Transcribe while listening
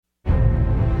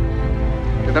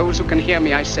To those who can hear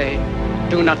me, I say,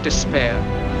 do not despair.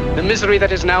 The misery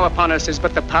that is now upon us is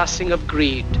but the passing of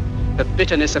greed, the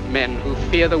bitterness of men who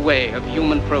fear the way of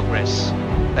human progress.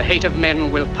 The hate of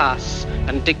men will pass,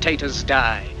 and dictators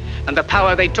die, and the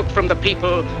power they took from the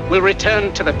people will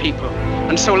return to the people.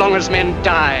 And so long as men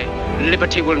die,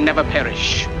 liberty will never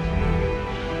perish.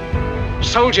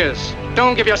 Soldiers,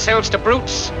 don't give yourselves to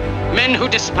brutes, men who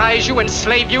despise you,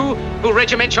 enslave you, who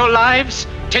regiment your lives,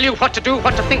 tell you what to do,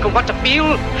 what to think, and what to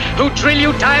feel, who drill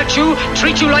you, diet you,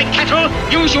 treat you like cattle,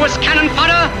 use you as cannon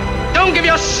fodder. Don't give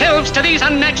yourselves to these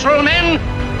unnatural men,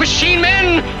 machine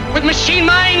men with machine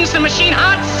minds and machine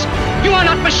hearts. You are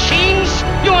not machines,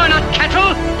 you are not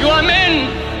cattle, you are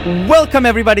men. Welcome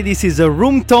everybody, this is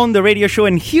Room Tone, the radio show,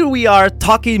 and here we are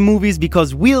talking movies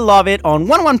because we love it on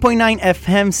 101.9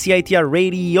 FM CITR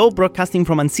Radio, broadcasting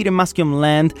from Ancient Musqueam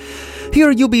land.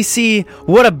 Here UBC,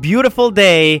 what a beautiful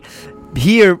day.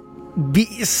 Here,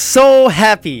 be so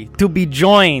happy to be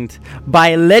joined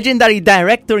by legendary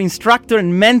director, instructor,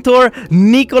 and mentor,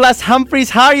 Nicholas Humphreys.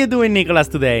 How are you doing, Nicholas,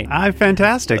 today? I'm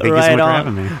fantastic. Thank you so much for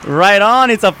having me. Right on.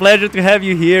 It's a pleasure to have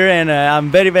you here, and I'm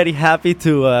very, very happy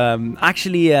to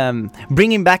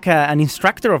bringing back an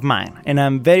instructor of mine. And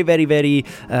I'm very, very, very,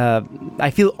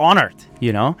 I feel honored,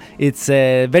 you know. It's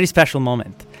a very special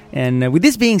moment. And with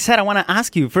this being said, I want to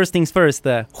ask you, first things first,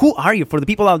 who are you? For the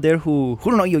people out there who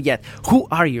don't know you yet, who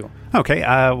are you? Okay,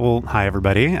 well, hi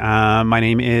everybody. My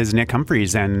name is Nick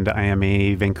Humphreys, and I am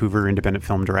a Vancouver independent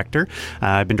film director.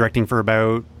 I've been directing for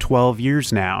about 12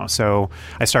 years now. So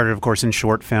I started, of course, in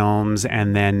short films,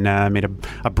 and then made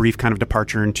a brief kind of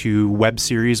departure into web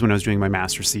series when I was doing my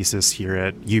master's thesis here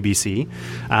at UBC.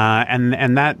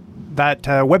 And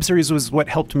that web series was what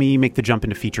helped me make the jump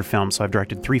into feature film. So I've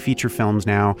directed 3 feature films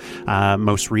now,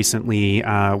 most recently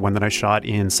one that I shot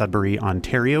in Sudbury,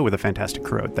 Ontario, with a fantastic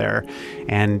crew out there.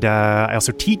 And I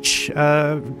also teach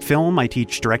film. I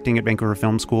teach directing at Vancouver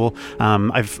Film School.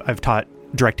 I've taught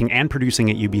directing and producing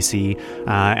at UBC,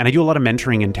 and I do a lot of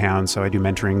mentoring in town. So I do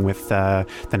mentoring with the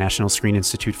National Screen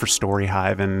Institute for Story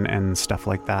Hive and stuff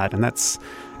like that. And that's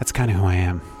kind of who I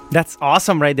am. That's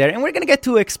awesome right there. And we're going to get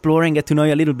to explore and get to know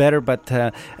you a little better, but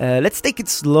let's take it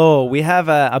slow. We have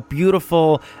a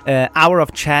beautiful hour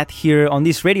of chat here on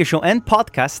this radio show and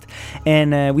podcast.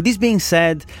 And with this being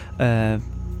said,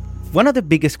 one of the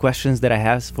biggest questions that I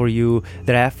have for you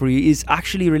is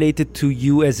actually related to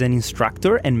you as an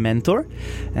instructor and mentor.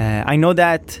 I know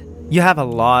that you have a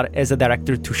lot as a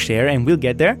director to share, and we'll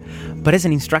get there. But as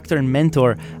an instructor and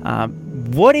mentor,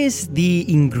 what is the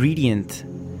ingredient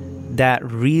that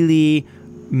really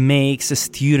makes a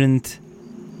student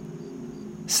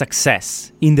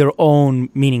success in their own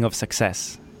meaning of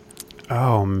success?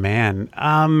 Oh, man.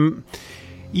 I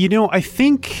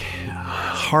think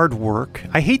hard work.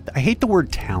 I hate the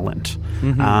word talent,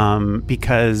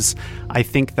 because I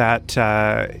think that,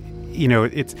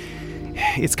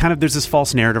 it's kind of, there's this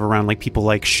false narrative around like people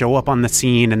like show up on the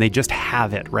scene and they just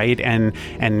have it, right?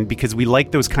 And because we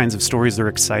like those kinds of stories, they're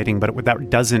exciting, but what that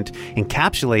doesn't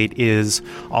encapsulate is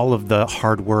all of the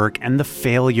hard work and the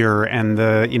failure and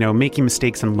the, making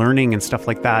mistakes and learning and stuff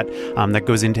like that, that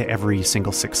goes into every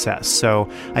single success. So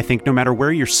I think no matter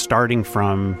where you're starting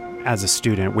from as a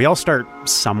student, we all start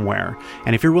somewhere.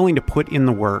 And if you're willing to put in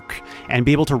the work and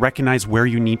be able to recognize where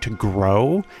you need to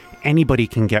grow, anybody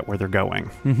can get where they're going.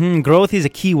 Growth is a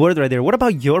key word right there. What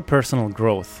about your personal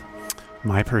growth?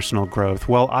 My personal growth.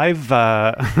 Well, I've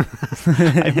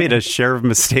I've made a share of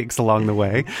mistakes along the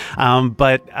way,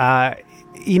 but I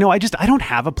don't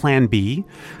have a plan B.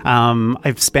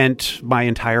 I've spent my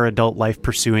entire adult life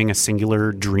pursuing a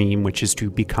singular dream, which is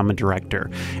to become a director,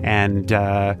 and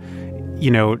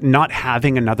not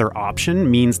having another option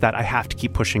means that I have to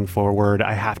keep pushing forward.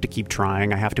 I have to keep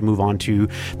trying. I have to move on to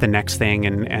the next thing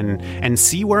and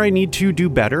see where I need to do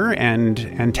better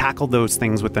and tackle those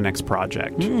things with the next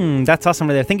project. That's awesome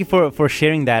right there. Thank you for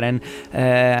sharing that. And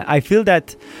I feel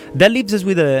that leaves us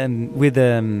with a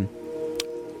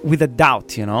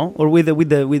doubt, or with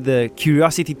the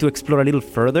curiosity to explore a little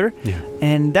further. Yeah.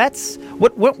 And that's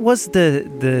what was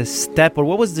the step, or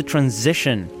what was the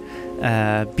transition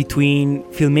between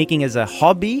filmmaking as a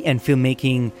hobby and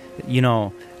filmmaking,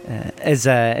 as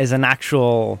an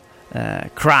actual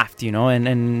craft,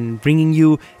 and bringing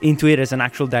you into it as an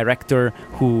actual director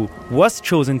who was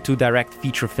chosen to direct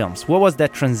feature films. What was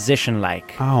that transition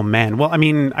like? Oh man, well, I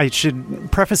mean, I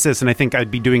should preface this, and I think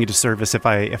I'd be doing a disservice if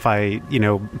I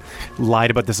lied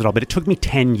about this at all. But it took me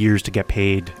 10 years to get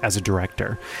paid as a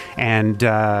director, and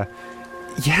I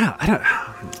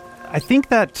think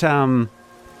that.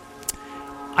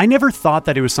 I never thought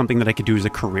that it was something that I could do as a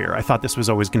career. I thought this was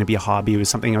always going to be a hobby. It was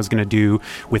something I was going to do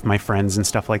with my friends and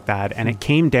stuff like that. And it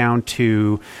came down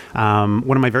to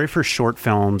one of my very first short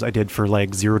films I did for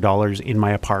like $0 in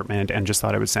my apartment and just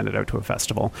thought I would send it out to a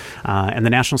festival. And the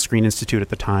National Screen Institute at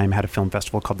the time had a film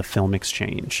festival called the Film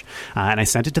Exchange. And I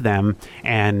sent it to them,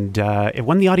 and it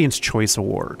won the Audience Choice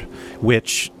Award,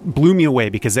 which blew me away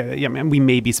because we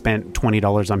maybe spent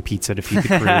 $20 on pizza to feed the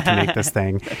crew to make this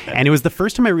thing. And it was the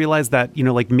first time I realized that,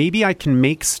 maybe I can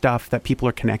make stuff that people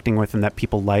are connecting with and that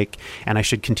people like, and I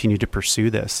should continue to pursue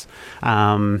this.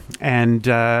 I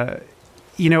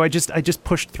just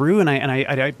pushed through, and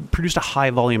I produced a high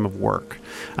volume of work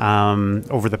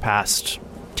over the past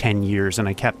 10 years, and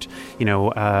I kept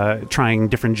trying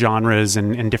different genres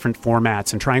and different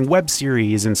formats and trying web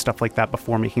series and stuff like that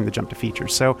before making the jump to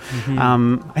features. So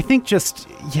I think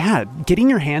getting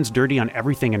your hands dirty on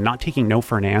everything and not taking no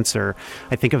for an answer,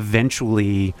 I think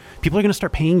eventually people are going to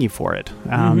start paying you for it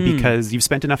because you've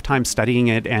spent enough time studying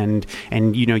it, and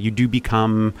you do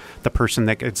become the person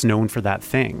that gets known for that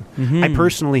thing. I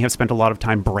personally have spent a lot of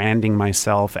time branding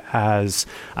myself as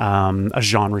a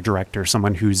genre director,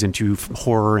 someone who's into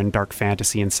horror and dark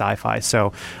fantasy and sci-fi.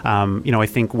 So, I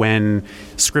think when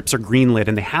scripts are greenlit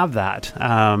and they have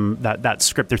that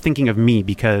script, they're thinking of me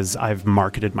because I've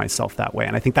marketed myself that way.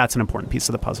 And I think that's an important piece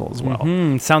of the puzzle as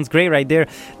well. Sounds great right there.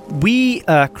 We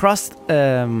crossed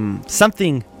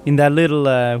something in that little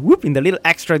in the little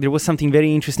extract. There was something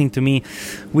very interesting to me,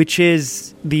 which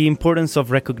is the importance of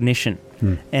recognition.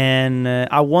 And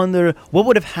I wonder what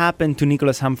would have happened to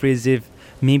Nicholas Humphreys if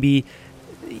maybe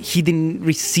he didn't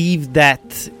receive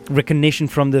that recognition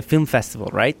from the film festival,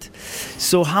 right?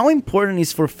 So how important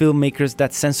is for filmmakers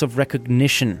that sense of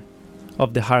recognition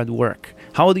of the hard work?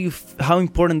 How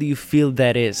important do you feel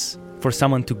that is for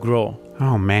someone to grow?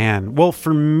 Oh, man. Well,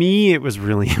 for me, it was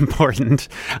really important.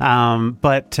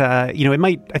 But I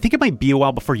think it might be a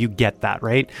while before you get that,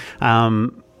 right?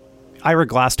 Ira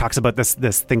Glass talks about this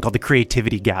thing called the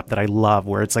creativity gap that I love,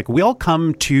 where it's like we all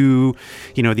come to,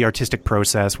 the artistic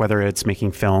process, whether it's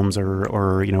making films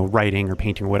or writing or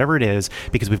painting or whatever it is,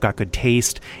 because we've got good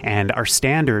taste, and our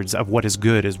standards of what is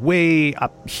good is way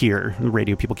up here. The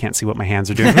radio people can't see what my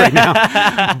hands are doing right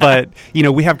now, but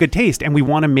we have good taste, and we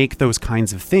want to make those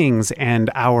kinds of things, and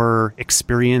our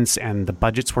experience and the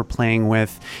budgets we're playing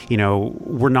with,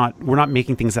 we're not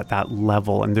making things at that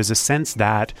level, and there's a sense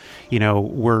that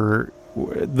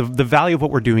the value of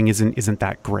what we're doing isn't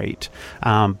that great,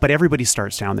 but everybody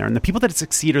starts down there, and the people that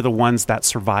succeed are the ones that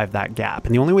survive that gap.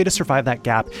 And the only way to survive that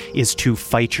gap is to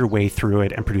fight your way through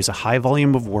it and produce a high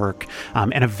volume of work,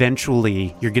 and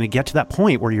eventually you're going to get to that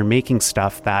point where you're making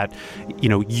stuff that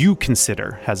you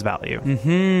consider has value.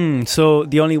 So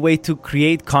the only way to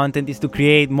create content is to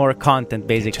create more content,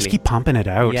 basically. Just keep pumping it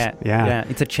out. Yeah,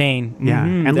 it's a chain.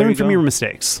 And learn from your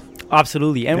mistakes.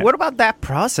 Absolutely. And what about that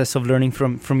process of learning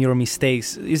from your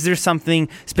mistakes? Is there something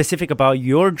specific about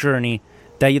your journey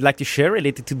that you'd like to share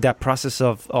related to that process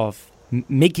of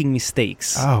making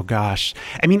mistakes? Oh gosh.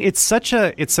 I mean, it's such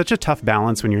a tough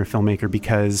balance when you're a filmmaker,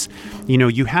 because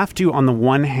you have to, on the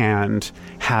one hand,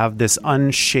 have this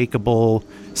unshakable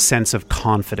sense of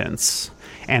confidence,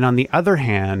 and on the other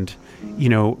hand,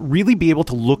 really be able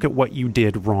to look at what you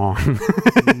did wrong.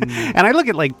 And I look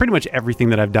at pretty much everything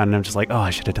that I've done, and I'm just like, oh,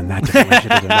 I should have done that differently. I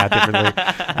should have done that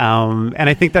differently. And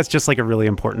I think that's just a really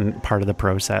important part of the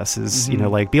process is, be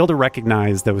able to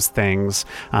recognize those things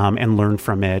and learn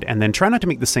from it, and then try not to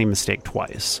make the same mistake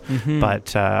twice.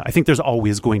 But I think there's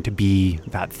always going to be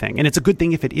that thing. And it's a good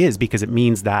thing if it is, because it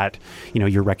means that,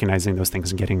 you're recognizing those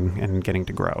things and getting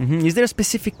to grow. Is there a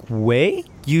specific way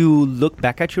you look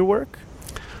back at your work?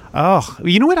 Oh,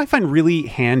 what I find really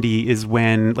handy is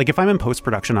when, if I'm in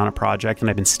post-production on a project and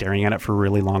I've been staring at it for a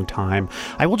really long time,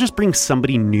 I will just bring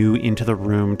somebody new into the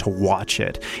room to watch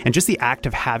it. And just the act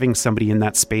of having somebody in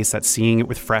that space that's seeing it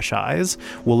with fresh eyes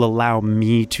will allow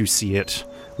me to see it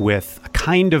with a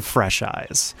kind of fresh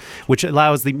eyes, which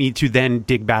allows me to then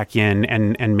dig back in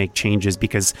and make changes,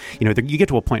 because you get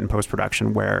to a point in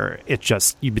post-production where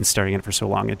you've been staring at it for so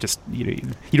long, it just you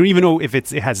don't even know if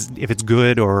it's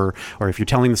good or if you're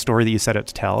telling the story that you set out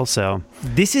to tell. So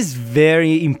this is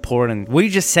very important. What you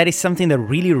just said is something that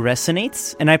really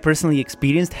resonates, and I personally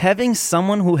experienced having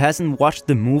someone who hasn't watched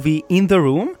the movie in the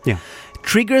room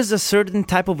triggers a certain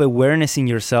type of awareness in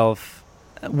yourself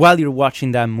while you're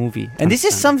watching that movie. And this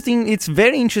is something, it's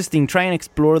very interesting, try and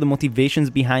explore the motivations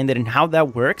behind it and how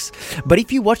that works. But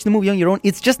if you watch the movie on your own,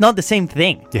 it's just not the same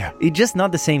thing. Yeah. It's just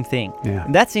not the same thing. Yeah.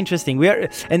 And that's interesting.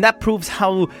 And that proves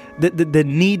how the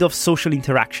need of social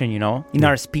interaction, in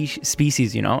our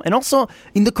species, and also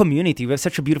in the community. We have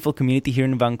such a beautiful community here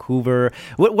in Vancouver.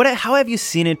 How have you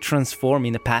seen it transform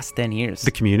in the past 10 years?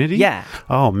 The community? Yeah.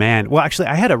 Oh, man. Well, actually,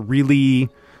 I had a really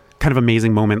kind of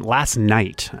amazing moment last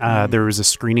night. There was a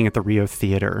screening at the Rio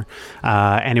Theater,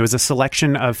 and it was a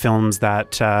selection of films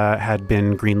that had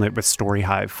been greenlit with Story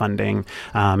Hive funding,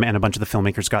 and a bunch of the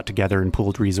filmmakers got together and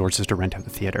pooled resources to rent out the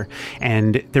theater.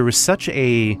 And there was such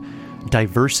a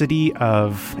diversity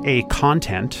of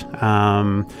content,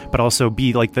 but also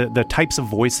like the types of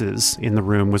voices in the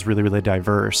room was really, really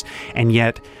diverse. And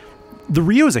yet the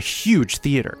Rio is a huge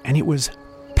theater, and it was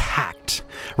packed,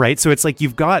 right? So it's like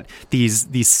you've got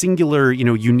these singular,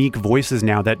 unique voices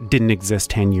now that didn't exist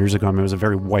 10 years ago. I mean, it was a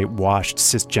very whitewashed,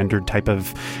 cisgendered type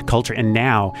of culture. And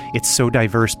now it's so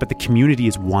diverse, but the community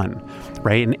is one,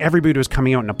 right? And everybody was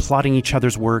coming out and applauding each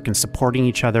other's work and supporting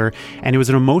each other. And it was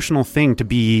an emotional thing to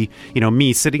be,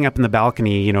 me sitting up in the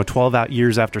balcony, 12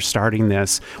 years after starting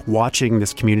this, watching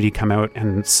this community come out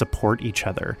and support each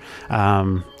other.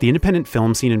 The independent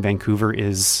film scene in Vancouver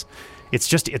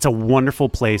it's a wonderful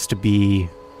place to be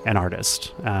an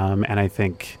artist. And I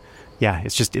think,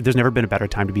 there's never been a better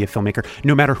time to be a filmmaker,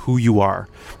 no matter who you are.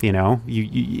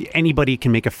 Anybody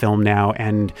can make a film now,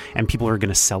 and people are going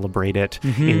to celebrate it.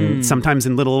 Sometimes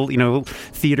in little,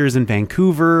 theaters in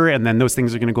Vancouver, and then those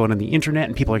things are going to go out on the internet,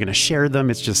 and people are going to share them.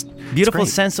 It's just beautiful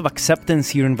sense of acceptance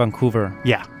here in Vancouver.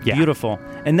 Yeah. Beautiful.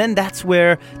 And then that's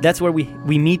where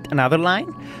we meet another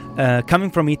line.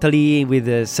 Coming from Italy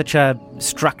with such a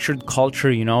structured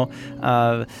culture,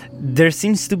 there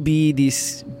seems to be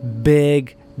this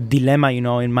big dilemma,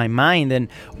 in my mind. And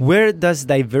where does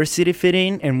diversity fit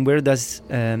in, and where does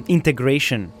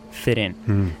integration fit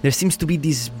in? There seems to be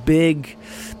this big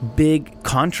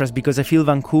contrast, because I feel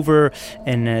Vancouver,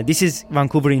 and this is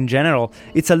Vancouver in general,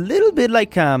 it's a little bit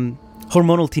like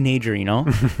hormonal teenager,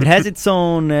 It has its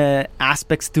own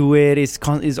aspects to it.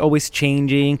 It's always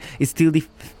changing. It's still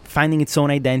finding its own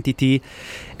identity,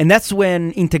 and that's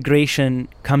when integration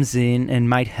comes in and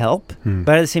might help.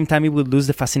 But at the same time, it will lose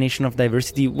the fascination of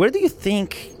diversity. Where do you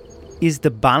think is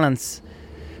the balance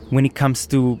when it comes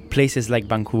to places like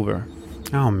Vancouver?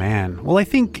 Oh, man. Well, I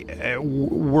think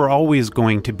we're always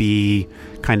going to be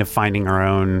kind of finding our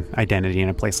own identity in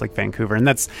a place like Vancouver. And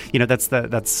that's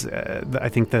I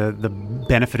think the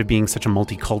benefit of being such a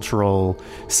multicultural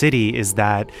city is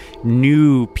that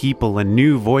new people and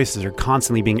new voices are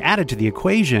constantly being added to the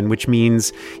equation, which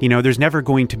means, there's never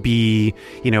going to be,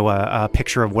 a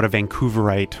picture of what a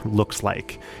Vancouverite looks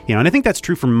like. And I think that's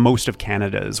true for most of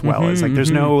Canada as well. It's like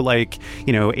there's no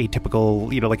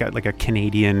atypical, like a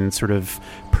Canadian sort of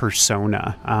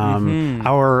persona.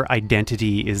 Our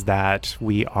identity is that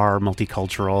we are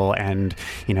multicultural, and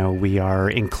we are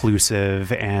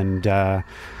inclusive, and I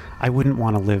wouldn't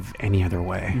want to live any other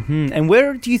way. And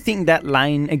where do you think that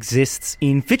line exists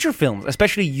in feature films,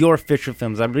 especially your feature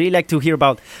films? I'd really like to hear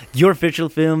about your feature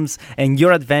films and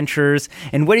your adventures,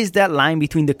 and where is that line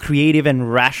between the creative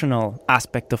and rational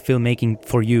aspect of filmmaking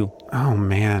for you? Oh,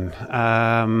 man.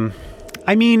 I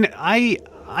mean,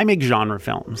 I make genre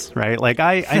films, right? Like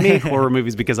I make horror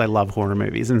movies because I love horror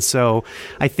movies. And so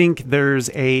I think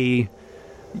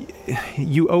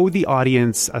you owe the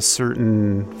audience a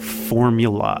certain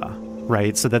formula,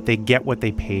 right? So that they get what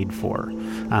they paid for.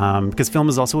 Because film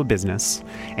is also a business.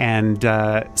 And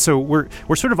so we're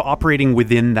sort of operating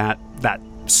within that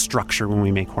structure when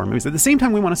we make horror movies. At the same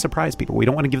time, we want to surprise people. We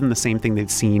don't want to give them the same thing they've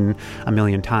seen a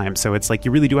million times. So it's like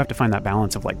you really do have to find that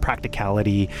balance of like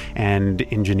practicality and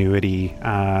ingenuity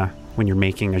when you're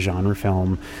making a genre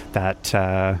film. That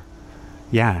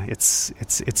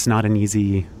it's not an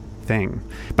easy thing.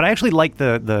 But I actually like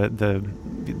the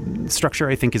structure.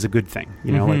 I think is a good thing.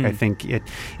 Like I think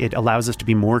it allows us to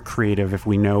be more creative if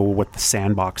we know what the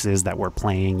sandbox is that we're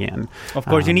playing in. Of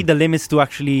course, you need the limits to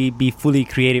actually be fully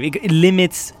creative.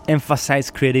 Limits emphasize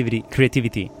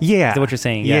creativity. Yeah, is that what you're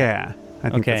saying? Yeah. I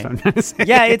think that's what I'm trying to say.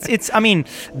 Yeah, it's. I mean,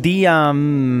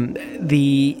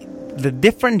 the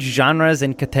different genres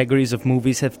and categories of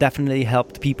movies have definitely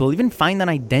helped people even find an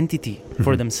identity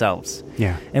for themselves.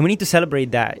 Yeah. And we need to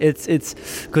celebrate that. It's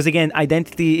because, again,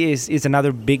 identity is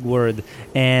another big word.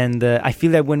 And I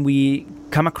feel that when we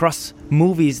come across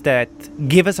movies that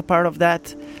give us a part of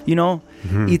that,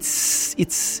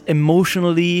 it's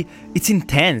emotionally, it's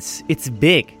intense, it's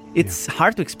big. It's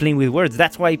hard to explain with words.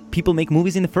 That's why people make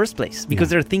movies in the first place, because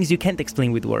there are things you can't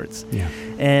explain with words. Yeah.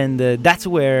 And that's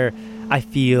where I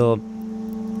feel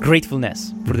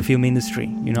gratefulness for the film industry.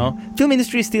 Film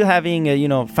industry is still having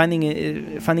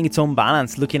finding its own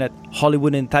balance, looking at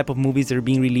Hollywood and type of movies that are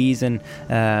being released and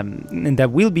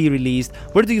that will be released.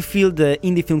 Where do you feel the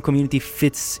indie film community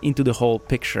fits into the whole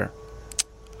picture?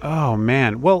 Oh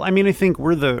man. Well, I mean, I think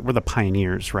we're the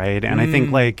pioneers, right? And I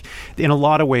think like in a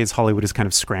lot of ways Hollywood is kind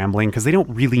of scrambling because they don't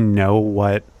really know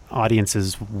what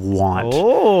audiences want.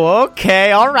 Oh,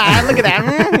 okay. All right. Look at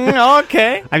that.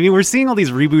 Okay. I mean, we're seeing all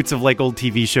these reboots of like old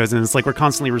TV shows, and it's like we're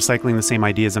constantly recycling the same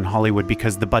ideas in Hollywood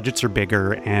because the budgets are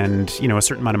bigger and, a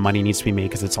certain amount of money needs to be made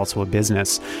because it's also a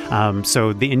business.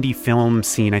 So the indie film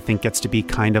scene, I think, gets to be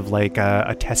kind of like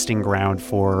a testing ground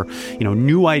for,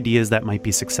 new ideas that might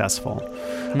be successful.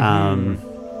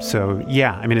 So,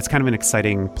 yeah, I mean, it's kind of an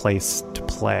exciting place to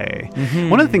play.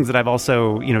 One of the things that I've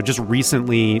also, just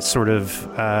recently sort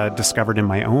of discovered in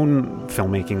my own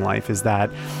filmmaking life is that,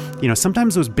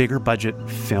 sometimes those bigger budget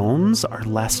films are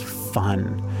less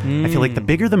fun. I feel like the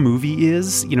bigger the movie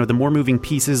is, the more moving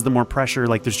pieces, the more pressure.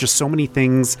 Like there's just so many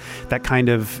things that kind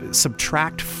of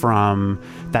subtract from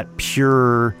that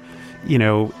pure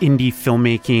indie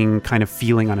filmmaking kind of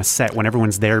feeling on a set when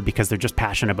everyone's there because they're just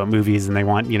passionate about movies and they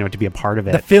want, to be a part of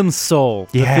it. The film soul.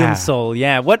 Yeah. The film soul.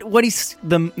 Yeah. What is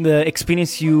the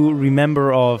experience you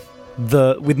remember of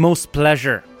with most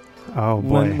pleasure? Oh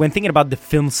boy! When thinking about the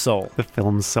film soul,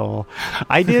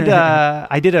 I did a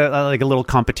little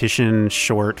competition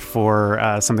short for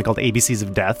something called ABCs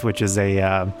of Death, which is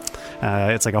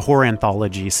it's like a horror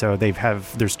anthology. So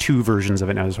there's two versions of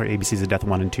it now. There's ABCs of Death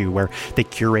 1 and 2, where they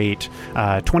curate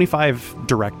 25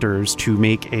 directors to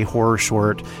make a horror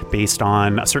short based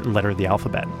on a certain letter of the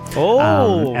alphabet.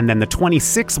 Oh, and then the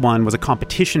 26th one was a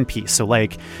competition piece. So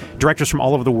like directors from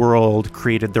all over the world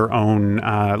created their own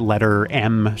letter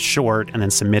M short and then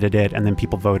submitted it, and then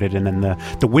people voted, and then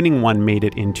the winning one made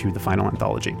it into the final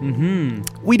anthology.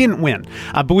 We didn't win,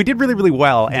 but we did really, really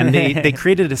well, and they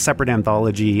created a separate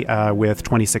anthology with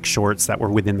 26 shorts that were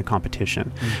within the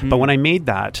competition. But when I made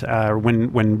that,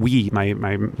 when my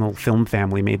little film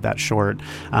family made that short,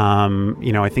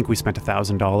 I think we spent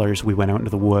 $1,000. We went out into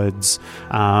the woods.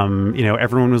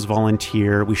 Everyone was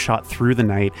volunteer. We shot through the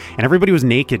night, and everybody was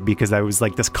naked because I was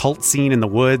like this cult scene in the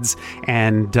woods,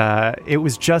 and it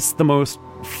was just the most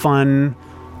fun,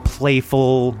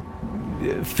 playful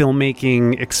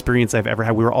filmmaking experience I've ever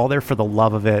had. We were all there for the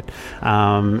love of it,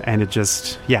 and it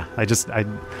just,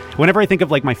 whenever I think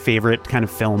of like my favorite kind of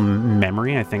film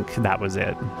memory, I think that was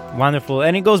it. Wonderful.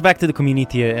 And it goes back to the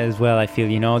community as well. I feel,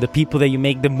 the people that you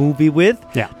make the movie with,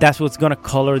 that's what's gonna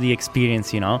color the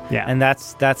experience, and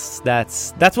that's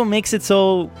what makes it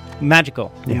so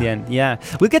magical in the end.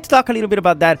 We'll get to talk a little bit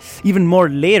about that even more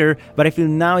later, but I feel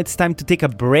now it's time to take a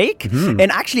break.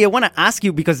 And actually I want to ask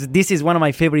you, because this is one of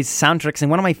my favorite soundtracks and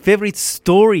one of my favorite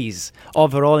stories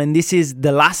overall, and this is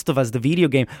The Last of Us, the video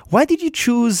game. Why did you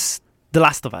choose The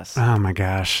Last of Us? Oh my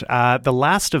gosh. The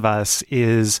Last of Us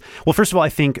is, well, first of all, I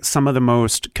think some of the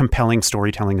most compelling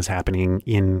storytelling is happening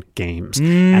in games.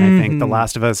 And I think The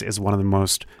Last of Us is one of the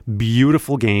most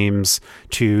beautiful games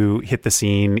to hit the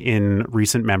scene in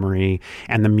recent memory,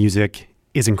 and the music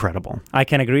is incredible. I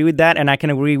can agree with that, and I can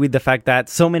agree with the fact that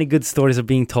so many good stories are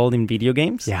being told in video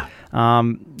games. Yeah.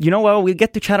 We'll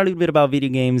get to chat a little bit about video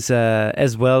games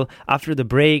as well after the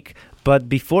break. But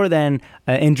before then,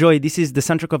 enjoy. This is the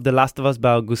soundtrack of The Last of Us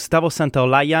by Gustavo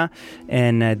Santaolalla,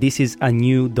 and this is A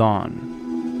New Dawn.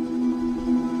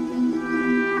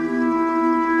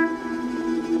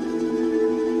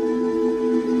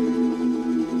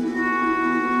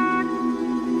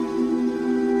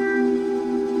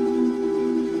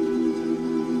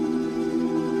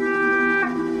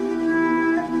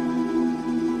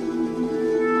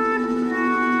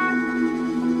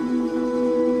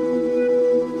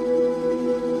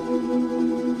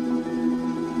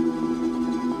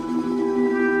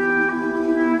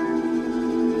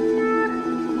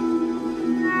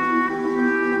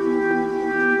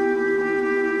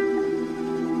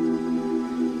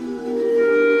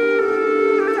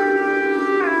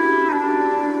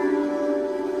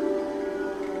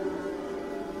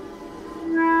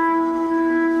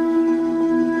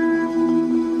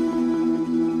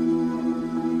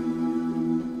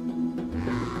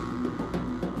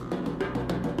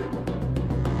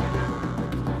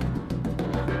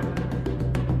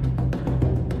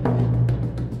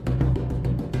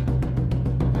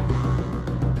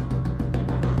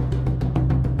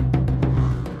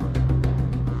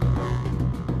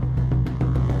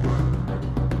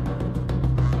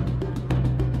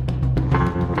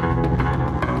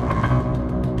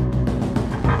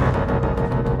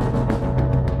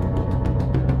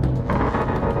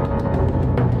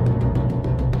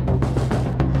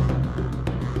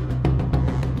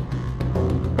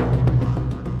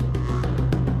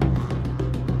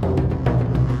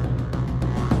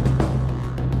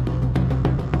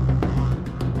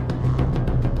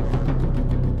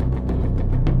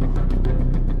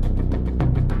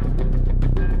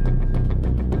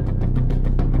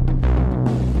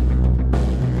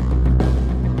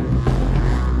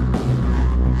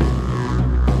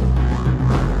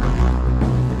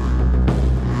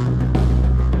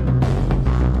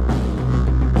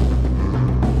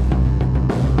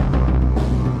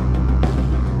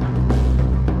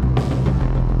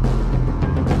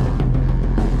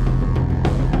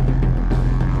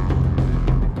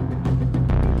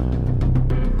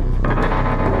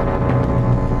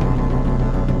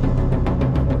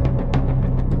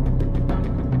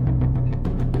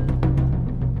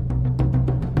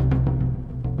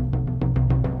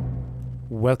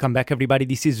 Welcome back, everybody.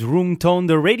 This is Room Tone,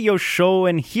 the radio show,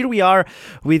 and here we are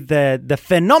with the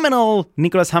phenomenal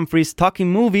Nicholas Humphreys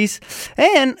talking movies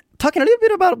and talking a little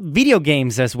bit about video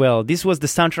games as well. This was the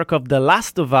soundtrack of The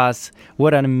Last of Us.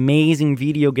 What an amazing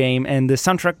video game, and the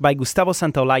soundtrack by Gustavo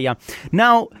Santaolalla.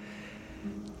 Now,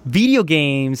 video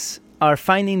games are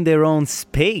finding their own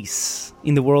space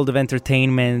in the world of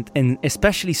entertainment and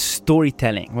especially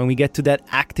storytelling. When we get to that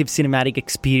active cinematic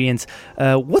experience,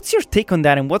 what's your take on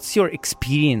that, and what's your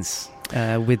experience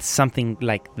with something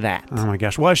like that? Oh my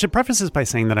gosh. Well, I should preface this by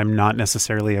saying that I'm not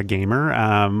necessarily a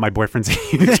gamer. My boyfriend's a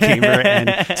huge gamer,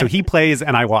 and so he plays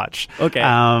and I watch. Okay.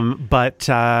 But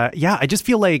I just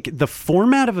feel like the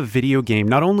format of a video game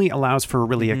not only allows for a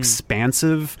really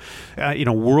expansive,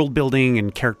 world building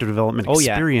and character development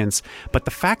experience, but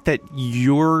the fact that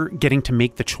you're getting to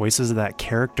make the choices of that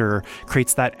character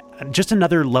creates that just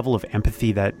another level of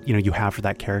empathy that you have for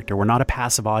that character. We're not a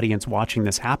passive audience watching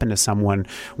this happen to someone.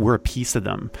 We're a piece of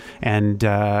them, and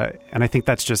I think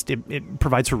that's just it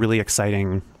provides for really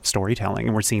exciting storytelling,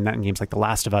 and we're seeing that in games like The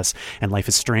Last of Us and Life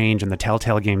is Strange and the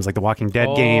Telltale games like the Walking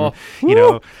Dead game.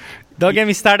 Don't get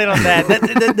me started on that.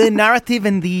 The narrative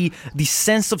and the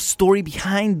sense of story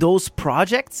behind those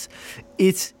projects,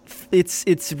 it's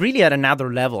really at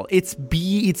another level. It's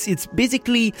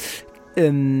basically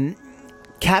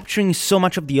capturing so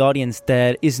much of the audience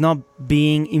that is not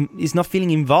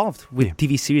feeling involved with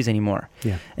TV series anymore.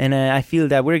 Yeah. And I feel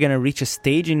that we're gonna reach a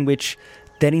stage in which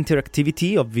that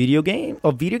interactivity of video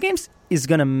games is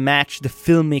gonna match the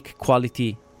filmic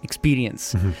quality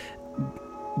experience.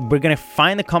 Mm-hmm. We're gonna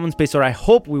find a common space, or I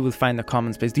hope we will find a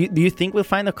common space. Do you think we'll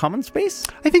find a common space?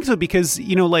 I think so, because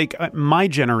my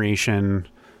generation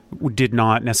did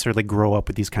not necessarily grow up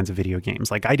with these kinds of video games.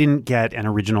 Like, I didn't get an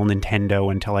original Nintendo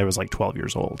until I was like 12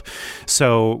 years old.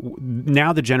 So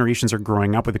now the generations are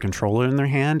growing up with a controller in their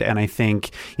hand. And I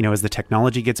think, as the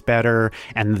technology gets better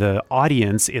and the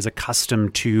audience is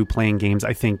accustomed to playing games,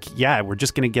 I think, we're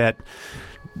just going to get...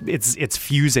 It's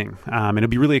fusing, and it'll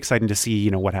be really exciting to see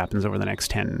what happens over the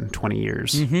next 10, 20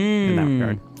 years in that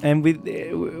regard. And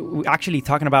with actually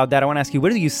talking about that, I want to ask you,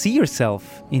 where do you see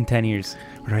yourself in 10 years?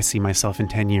 Where do I see myself in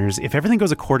 10 years? If everything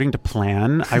goes according to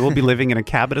plan, I will be living in a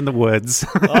cabin in the woods.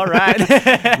 All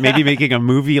right. Maybe making a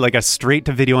movie, like a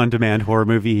straight-to-video-on-demand horror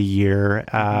movie a year,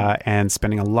 and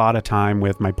spending a lot of time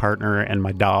with my partner and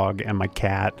my dog and my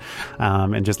cat,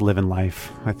 and just living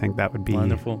life. I think that would be...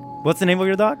 Wonderful. What's the name of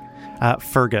your dog?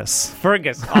 Fergus.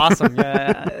 Fergus. Awesome.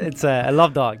 It's I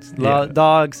love dogs.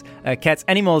 Dogs, cats,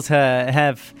 animals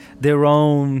have their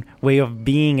own way of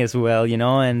being as well,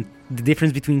 and the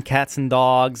difference between cats and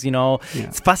dogs,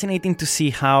 It's fascinating to see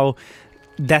how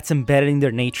that's embedded in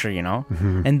their nature,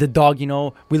 Mm-hmm. And the dog,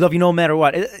 we love you no matter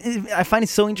what. I find it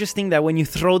so interesting that when you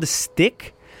throw the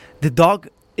stick, the dog,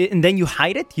 and then you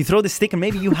hide it, you throw the stick and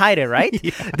maybe you hide it, right?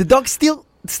 The dog still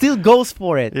goes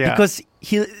for it because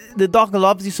the dog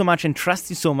loves you so much and trusts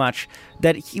you so much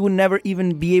that he would never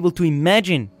even be able to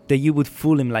imagine that you would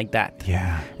fool him like that.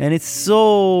 Yeah. And it's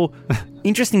so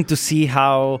interesting to see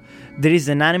how there is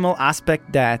an animal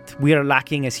aspect that we are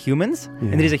lacking as humans,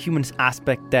 and there is a human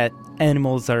aspect that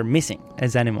animals are missing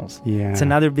as animals. Yeah. It's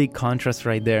another big contrast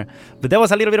right there. But that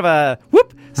was a little bit of a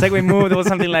segue move. That was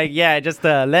something like, just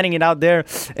letting it out there.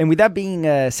 And with that being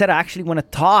said, I actually want to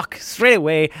talk straight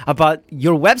away about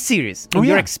your web series and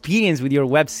your experience with your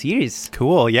web series.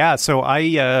 Cool. Yeah. So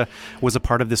I was a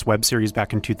part of this web series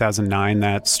back in 2009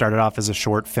 that started off as a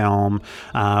short film.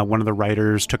 One of the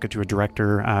writers took it to a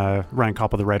director. Ryan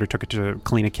Koppel, the writer, took it to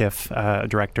Kalina Kiff,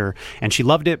 director. And she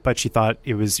loved it, but she thought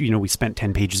it was, we spent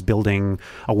 10 pages building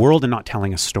a world and not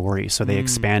telling a story. So they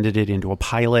expanded it into a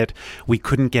pilot. We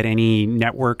couldn't get any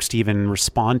networks to even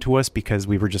respond to us because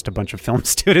we were just a bunch of film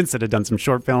students that had done some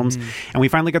short films. And we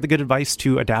finally got the good advice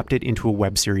to adapt it into a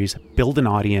web series, build an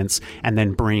audience, and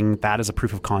then bring that as a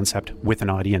proof of concept with an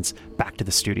audience back to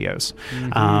the studios.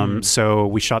 So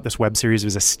we shot this web series. It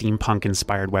was a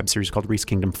steampunk-inspired web series called Reese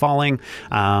Kingdom Falling,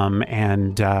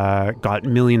 and got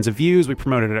millions of views. We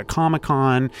promoted it at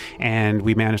Comic-Con, and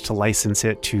we managed to license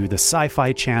it to the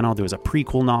Sci-Fi Channel. There was a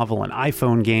prequel novel, an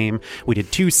iPhone game. We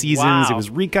did 2 seasons. Wow. It was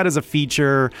recut as a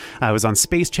feature. It was on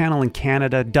Space Channel in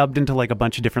Canada, dubbed into like a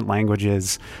bunch of different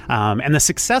languages. And the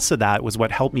success of that was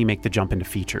what helped me make the jump into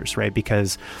features, right?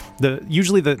 Because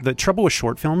usually the trouble with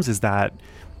short films is that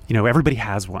everybody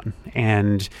has one.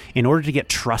 And in order to get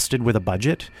trusted with a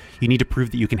budget, you need to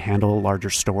prove that you can handle a larger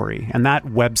story. And that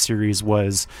web series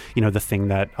was, the thing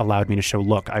that allowed me to show,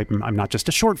 look, I'm not just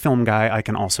a short film guy. I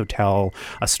can also tell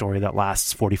a story that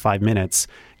lasts 45 minutes.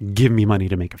 give me money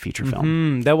to make a feature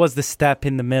film. That was the step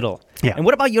in the middle. Yeah. And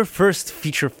what about your first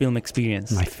feature film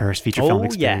experience? My first feature film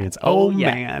experience. Yeah. Oh,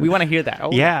 yeah. man. We want to hear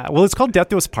that. Yeah. Well, it's called Death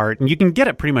Do Us Part, and you can get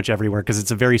it pretty much everywhere because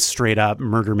it's a very straight up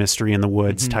murder mystery in the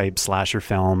woods type slasher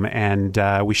film. And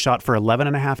we shot for 11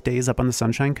 and a half days up on the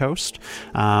Sunshine Coast.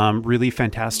 Really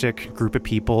fantastic group of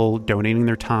people donating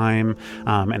their time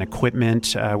and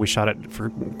equipment. We shot it for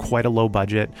quite a low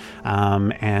budget.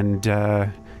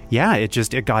 Yeah,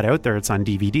 it got out there. It's on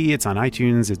DVD, it's on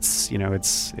iTunes,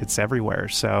 it's everywhere.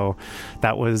 So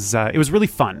that was it was really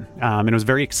fun, and it was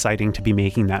very exciting to be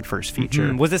making that first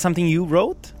feature. Was it something you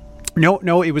wrote?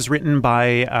 No, it was written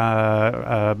by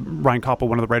Ryan Koppel,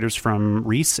 one of the writers from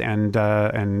Reese, and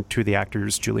two of the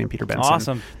actors, Julie and Peter Benson.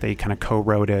 Awesome. They kind of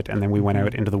co-wrote it, and then we went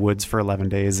out into the woods for 11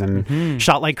 days and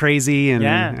shot like crazy.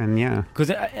 And yeah.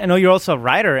 Because I know you're also a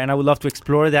writer, and I would love to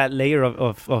explore that layer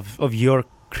of your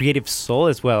creative soul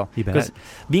as well. Because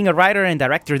being a writer and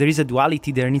director, there is a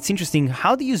duality there, and it's interesting.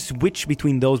 How do you switch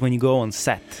between those when you go on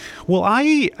set? Well,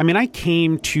 I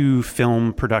came to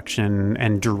film production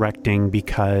and directing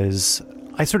because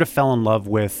I sort of fell in love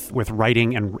with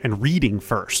writing and reading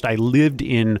first. I lived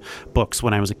in books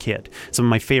when I was a kid. Some of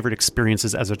my favorite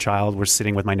experiences as a child were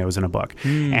sitting with my nose in a book.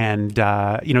 And,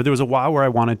 there was a while where I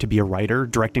wanted to be a writer.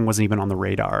 Directing wasn't even on the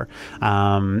radar.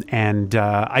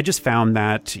 I just found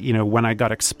that, when I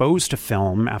got exposed to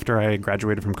film after I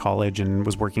graduated from college and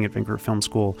was working at Vancouver Film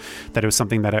School, that it was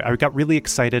something that I got really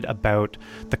excited about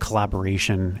the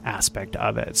collaboration aspect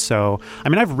of it. So,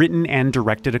 I've written and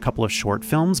directed a couple of short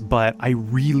films, but I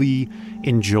really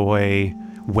enjoy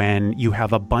when you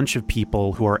have a bunch of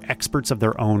people who are experts of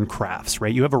their own crafts,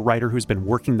 right? You have a writer who's been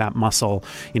working that muscle,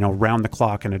 round the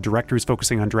clock, and a director who's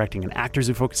focusing on directing, and actors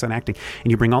who focus on acting,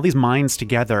 and you bring all these minds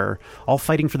together, all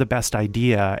fighting for the best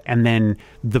idea, and then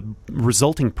the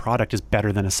resulting product is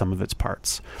better than a sum of its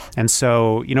parts. And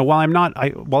so,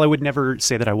 while I would never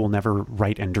say that I will never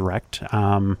write and direct,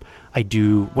 I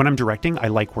do, when I'm directing, I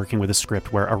like working with a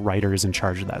script where a writer is in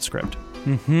charge of that script.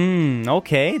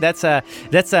 Okay, that's a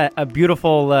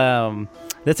beautiful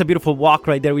walk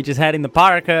right there we just had in the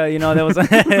park. That was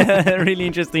a really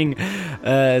interesting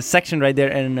section right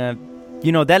there, and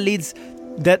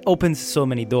that opens so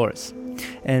many doors.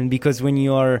 And because when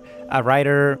you're a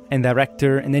writer and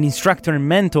director and then instructor and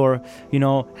mentor,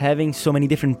 having so many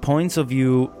different points of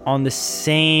view on the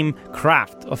same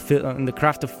craft on the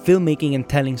craft of filmmaking and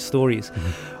telling stories.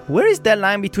 Where is that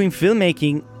line between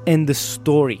filmmaking and the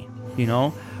story?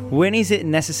 When is it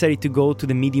necessary to go to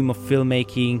the medium of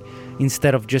filmmaking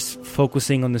instead of just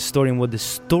focusing on the story and what the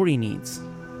story needs?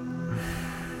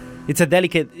 It's a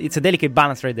delicate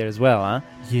balance right there as well, huh?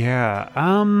 Yeah.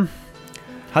 How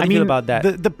do you feel about that?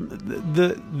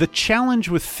 The challenge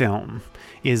with film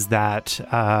is that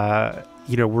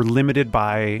we're limited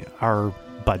by our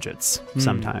budgets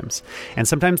sometimes, and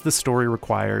sometimes the story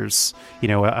requires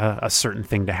a certain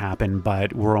thing to happen,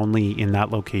 but we're only in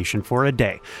that location for a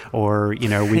day, or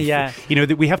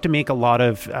that we have to make a lot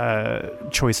of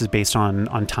choices based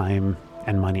on time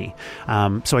and money.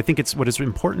 So I think what is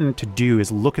important to do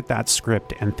is look at that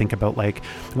script and think about,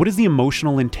 what is the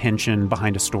emotional intention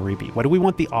behind a story be? What do we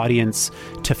want the audience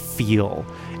to feel?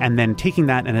 And then taking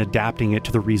that and adapting it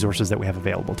to the resources that we have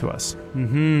available to us.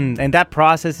 And that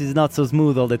process is not so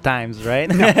smooth all the times, right?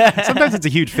 No, sometimes it's a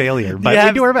huge failure, but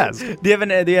we do our best. Do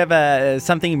you have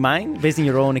something in mind based on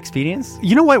your own experience?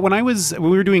 You know what? When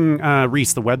we were doing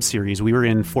Reese, the web series, we were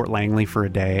in Fort Langley for a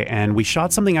day, and we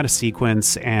shot something out of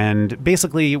sequence, and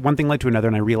basically one thing led to another,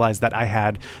 and I realized that I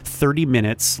had 30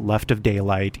 minutes left of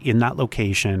daylight in that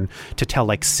location to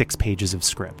tell 6 pages of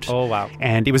script. Oh, wow.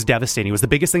 And it was devastating. It was the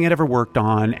biggest thing I'd ever worked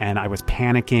on, and I was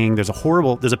panicking.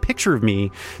 There's a picture of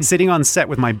me sitting on set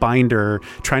with my binder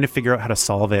trying to figure out how to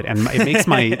solve it, and it makes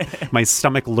my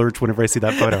stomach lurch whenever I see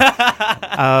that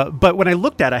photo. But when I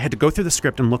looked at it, I had to go through the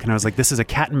script and look, and I was like, this is a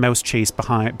cat and mouse chase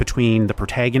between the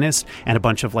protagonist and a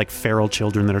bunch of feral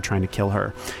children that are trying to kill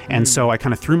her. And so I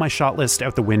kind of threw my shot list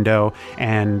out the window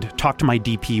and talked to my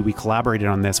DP. We collaborated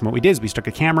on this, and what we did is we stuck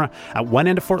a camera at one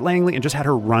end of Fort Langley and just had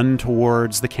her run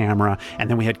towards the camera, and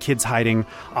then we had kids hiding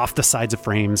off the sides of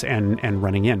frames and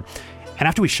running in. And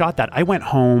after we shot that, I went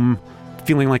home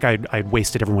feeling like I'd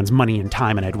wasted everyone's money and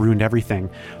time and I'd ruined everything.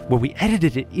 When we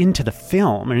edited it into the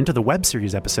film or into the web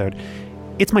series episode,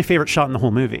 it's my favorite shot in the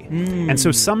whole movie. And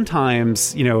so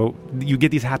sometimes, you get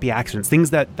these happy accidents,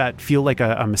 things that feel like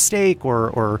a mistake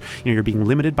or you're being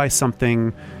limited by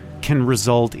something can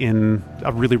result in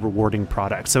a really rewarding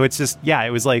product. So it's just,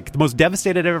 it was the most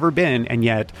devastated I've ever been, and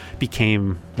yet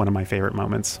became one of my favorite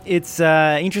moments. It's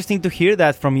interesting to hear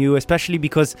that from you, especially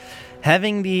because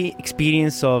having the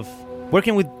experience of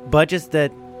working with budgets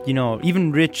that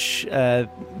even reach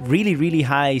really, really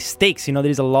high stakes. There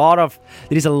is a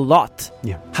lot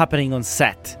happening on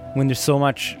set when there's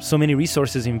so many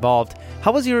resources involved.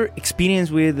 How was your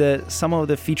experience with some of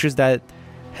the features that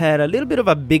had a little bit of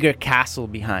a bigger castle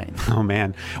behind? Oh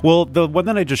man. Well, the one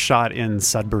that I just shot in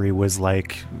Sudbury was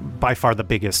like by far the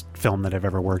biggest film that I've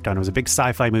ever worked on. It was a big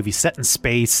sci-fi movie set in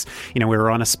space. We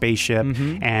were on a spaceship,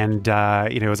 and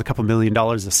it was a couple $1 million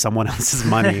of someone else's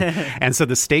money. And so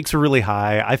the stakes were really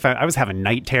high. I was having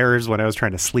night terrors when I was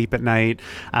trying to sleep at night.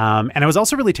 And I was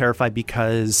also really terrified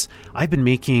because I've been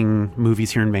making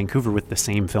movies here in Vancouver with the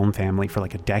same film family for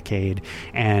like a decade.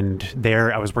 And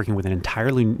there I was working with an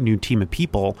entirely new team of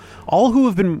people, all who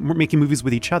have been making movies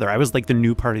with each other. I was like the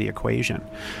new part of the equation.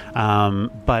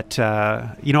 But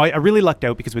I really lucked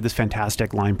out because we had this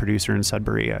fantastic line producer in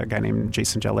Sudbury, a guy named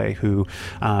Jason Jallet, who,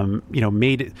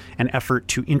 made an effort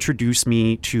to introduce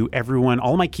me to everyone,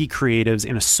 all my key creatives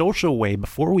in a social way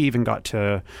before we even got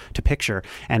to picture.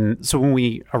 And so when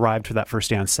we arrived for that first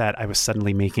day on set, I was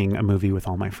suddenly making a movie with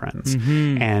all my friends.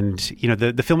 And,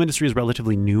 the film industry is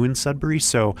relatively new in Sudbury.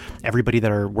 So everybody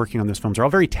that are working on those films are all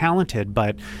very talented,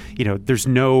 but there's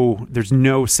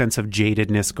no sense of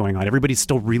jadedness going on. Everybody's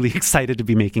still really excited to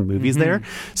be making movies there.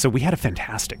 So we had a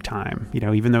fantastic time.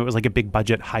 Even though it was like a big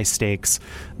budget, high stakes,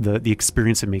 the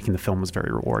experience of making the film was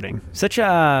very rewarding. Such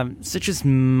a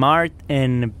smart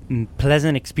and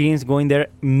pleasant experience going there,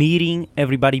 meeting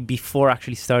everybody before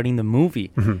actually starting the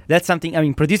movie. That's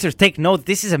something, producers, take note.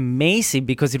 This is amazing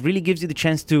because it really gives you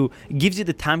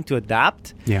the time to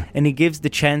adapt. Yeah. And it gives the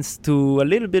chance to a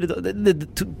little bit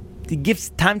of it gives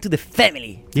time to the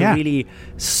family to really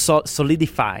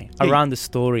solidify around the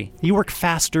story. You work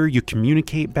faster, you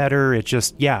communicate better. It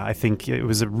just, I think it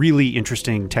was a really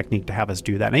interesting technique to have us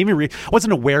do that. And I even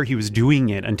wasn't aware he was doing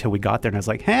it until we got there. And I was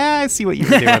like, I see what you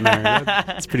were doing there.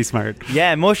 That's pretty smart.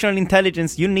 Yeah, emotional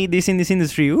intelligence. You need this in this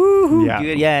industry. Woo-hoo.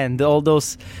 Yeah, and all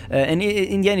those. And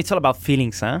in the end, it's all about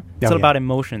feelings, huh? It's all about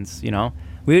emotions,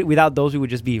 Without those, we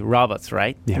would just be robots,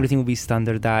 right? Yeah. Everything would be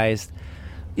standardized.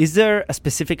 Is there a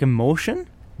specific emotion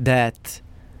that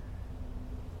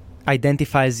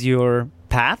identifies your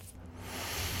path?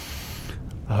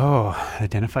 Oh,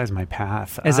 identifies my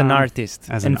path. As an artist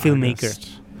and filmmaker.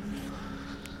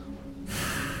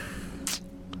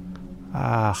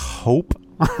 Hope.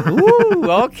 Ooh,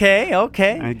 okay.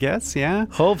 I guess, yeah.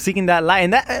 Hope, seeking that light,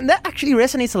 and that actually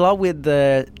resonates a lot with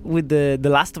the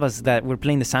Last of Us that we're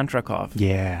playing the soundtrack of.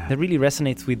 Yeah, that really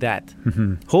resonates with that.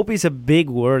 Hope is a big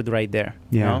word right there.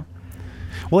 Yeah.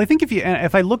 Well, I think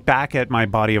if I look back at my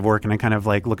body of work and I kind of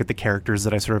like look at the characters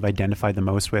that I sort of identify the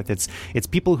most with, it's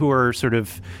people who are sort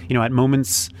of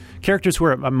characters who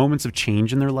are at moments of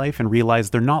change in their life and realize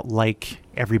they're not like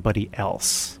everybody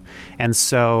else. And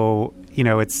so,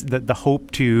 it's the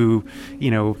hope to,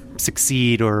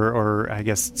 succeed or I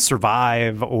guess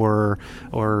survive or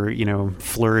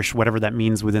flourish, whatever that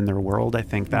means within their world. I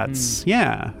think that's,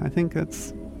 I think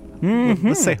that's,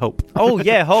 let's say hope. Oh,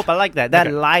 yeah, hope. I like that.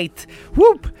 That light,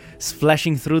 whoop, is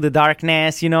flashing through the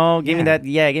darkness, give me that,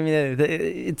 give me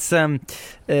it's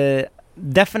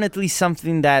definitely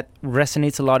something that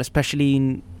resonates a lot, especially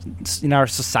in our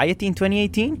society in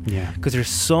 2018. Yeah. Because there's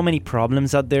so many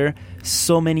problems out there,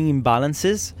 so many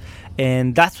imbalances,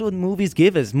 and that's what movies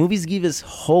give us. Movies give us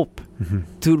hope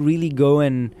to really go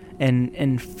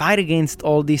and fight against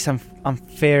all these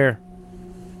unfair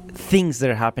things that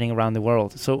are happening around the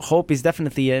world. So hope is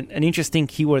definitely an interesting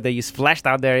keyword that you flashed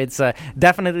out there. It's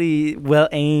definitely well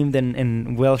aimed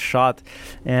and well shot.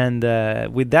 And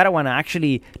with that, I want to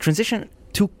actually transition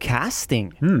to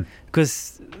casting,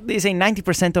 because they say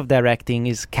 90% of directing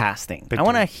is casting. I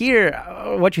want to hear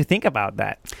what you think about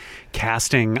that.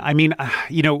 Casting. I mean,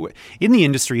 in the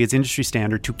industry, it's industry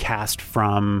standard to cast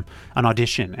from an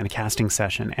audition and a casting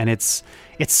session. And it's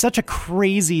such a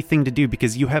crazy thing to do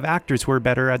because you have actors who are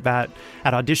better at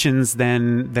auditions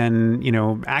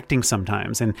than acting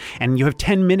sometimes. And you have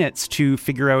 10 minutes to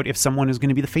figure out if someone is going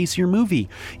to be the face of your movie,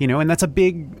 and that's a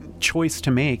big choice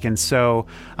to make. And so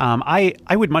I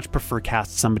would much prefer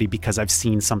cast somebody because I've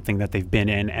seen something that they've been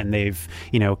in and they've,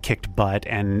 kicked butt,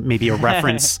 and maybe a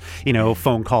reference,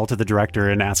 phone call to the director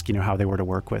and ask, how they were to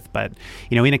work with. But,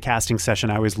 in a casting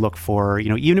session, I always look for,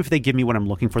 even if they give me what I'm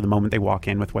looking for the moment they walk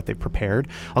in with what they've prepared,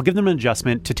 I'll give them an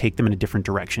adjustment to take them in a different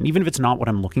direction, even if it's not what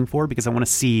I'm looking for, because I want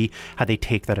to see how they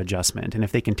take that adjustment. And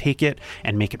if they can take it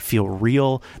and make it feel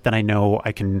real, then I know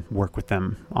I can work with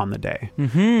them on the day.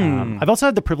 I've also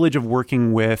had the privilege of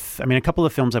working with, a couple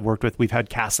of films I've worked with, we've had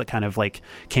casts that kind of like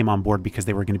came on board because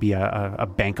they were going to be a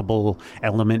bankable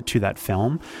element to that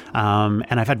film.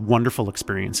 And I've had wonderful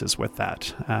experiences with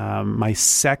that. My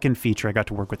second feature, I got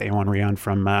to work with Ewan Ryan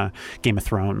from Game of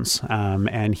Thrones.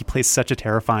 And he plays such a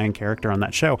terrifying character on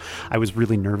that show. I was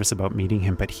really nervous about meeting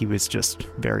him, but he was just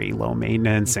very low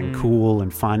maintenance and cool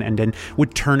and fun, and then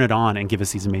would turn it on and give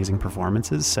us these amazing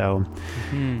performances. So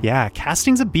yeah,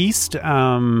 casting's a beast.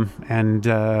 I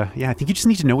think you just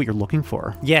need to know what you're looking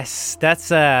for. Yes,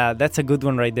 that's a good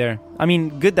one right there. I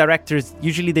mean, good directors,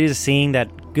 usually there is a saying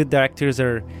that good directors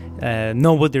are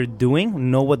know what they're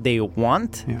doing, know what they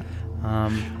want. Yeah.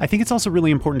 I think it's also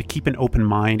really important to keep an open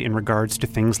mind in regards to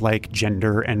things like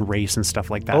gender and race and stuff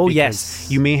like that. Oh, because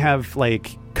yes. You may have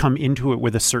like come into it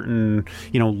with a certain,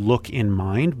 look in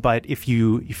mind, but if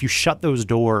you shut those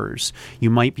doors, you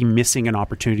might be missing an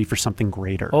opportunity for something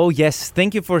greater. Oh, yes.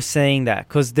 Thank you for saying that,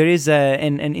 because there is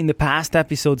and in the past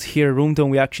episodes here at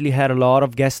Roomtone, we actually had a lot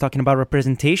of guests talking about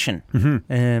representation.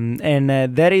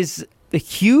 That is a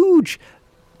huge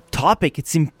topic.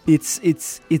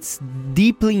 It's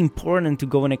deeply important to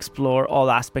go and explore all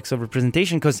aspects of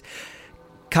representation, because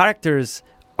characters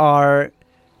are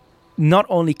not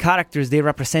only characters, they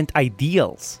represent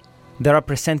ideals, they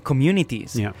represent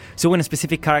communities. Yeah. So when a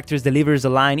specific character delivers a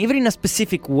line, even in a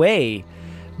specific way,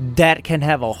 that can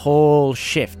have a whole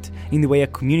shift in the way a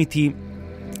community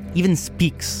even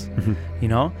speaks.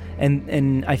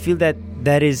 And I feel that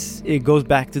it goes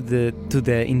back to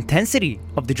the intensity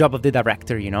of the job of the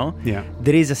director. Yeah.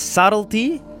 There is a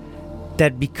subtlety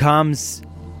that becomes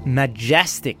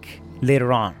majestic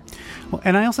later on. Well,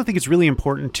 and I also think it's really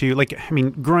important to,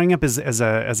 growing up as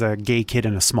a gay kid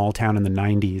in a small town in the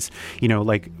 90s,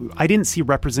 I didn't see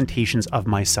representations of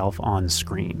myself on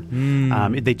screen.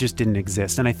 They just didn't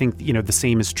exist. And I think, the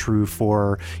same is true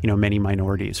for, many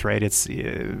minorities, right? It's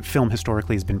film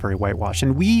historically has been very whitewashed,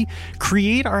 and we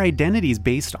create our identities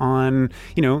based on,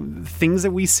 things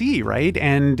that we see, right?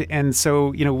 And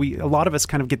so, a lot of us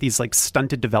kind of get these like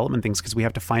stunted development things because we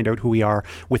have to find out who we are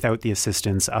without the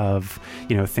assistance of,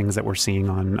 things that we're seeing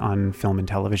on film and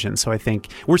television. So I think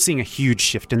we're seeing a huge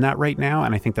shift in that right now,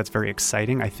 and I think that's very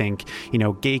exciting. I think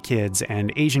gay kids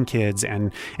and Asian kids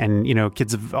and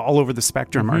kids of all over the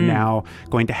spectrum are now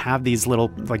going to have these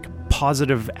little like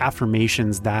positive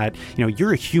affirmations that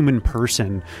you're a human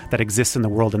person that exists in the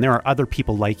world, and there are other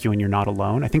people like you, and you're not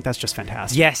alone. I think that's just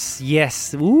fantastic.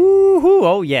 Yes. Woo-hoo.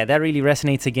 Oh yeah, that really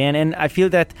resonates again, and I feel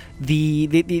that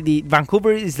the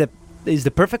Vancouver is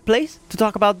the perfect place to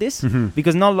talk about this,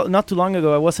 because not too long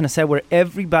ago I was on a set where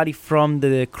everybody from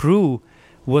the crew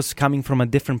was coming from a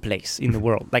different place in the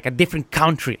world, like a different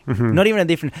country, not even a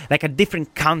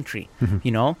different country,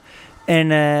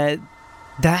 and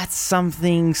that's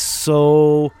something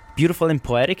so beautiful and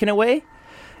poetic in a way.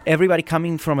 Everybody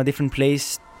coming from a different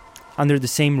place under the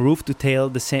same roof to tell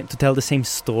the same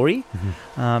story.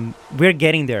 We're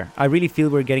getting there. I really feel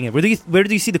we're getting it. Where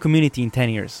do you see the community in 10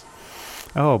 years?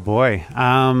 Oh boy.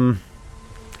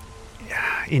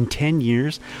 In 10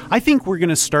 years, I think we're going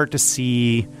to start to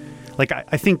see,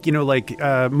 I think,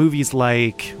 movies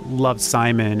like Love,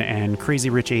 Simon and Crazy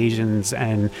Rich Asians,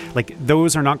 and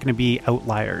those are not going to be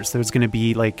outliers. There's going to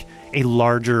be a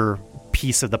larger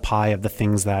piece of the pie of the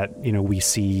things that we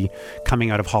see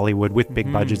coming out of Hollywood with big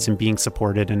budgets and being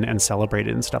supported and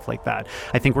celebrated and stuff like that.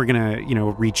 I think we're gonna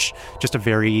reach just a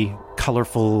very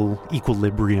colorful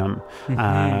equilibrium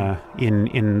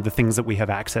in the things that we have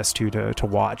access to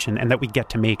watch and that we get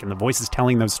to make, and the voices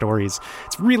telling those stories.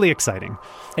 It's really exciting.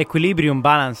 Equilibrium,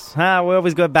 balance. We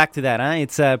always go back to that.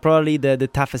 It's probably the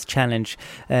toughest challenge,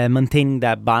 maintaining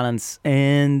that balance.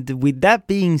 And with that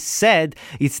being said,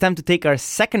 it's time to take our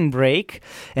second break.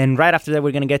 And right after that,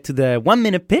 we're going to get to the 1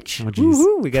 minute pitch.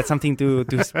 Oh, we got something to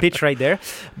pitch right there.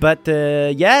 But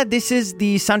this is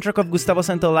the soundtrack of Gustavo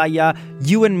Santaolalla,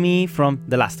 You and Me from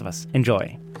The Last of Us.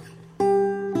 Enjoy.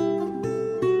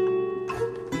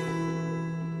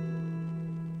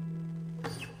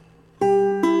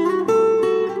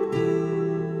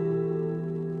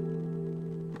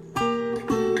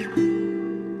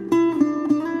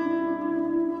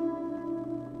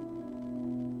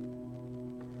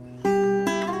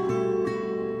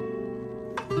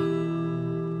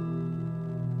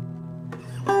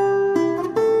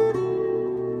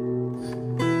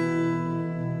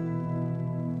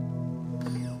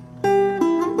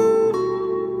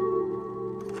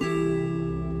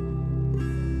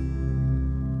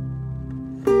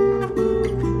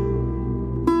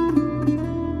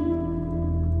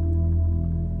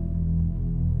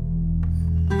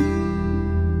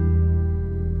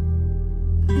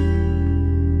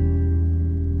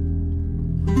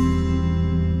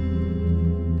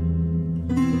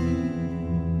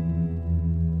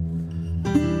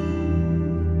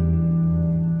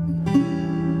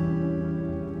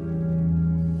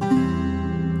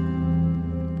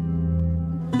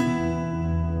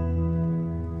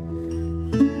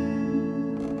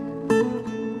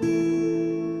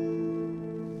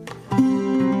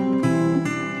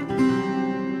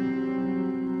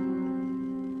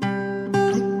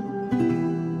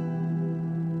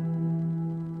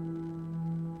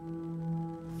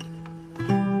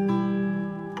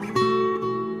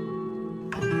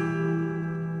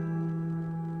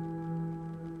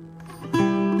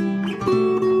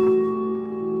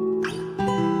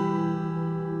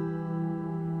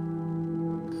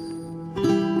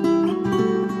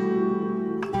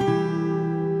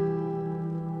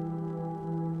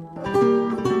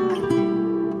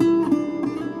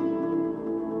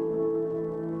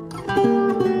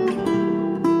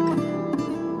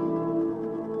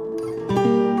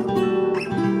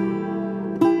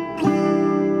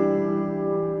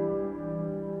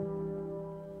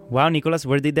 Wow, Nicholas,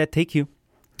 where did that take you?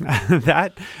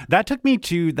 that took me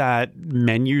to that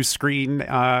menu screen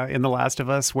in The Last of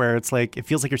Us, where it's like it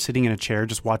feels like you're sitting in a chair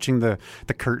just watching the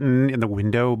curtain in the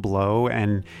window blow,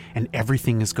 and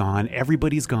everything is gone,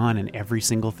 everybody's gone, and every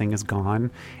single thing is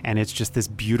gone, and it's just this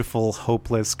beautiful,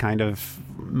 hopeless kind of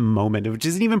moment, which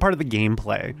isn't even part of the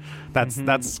gameplay.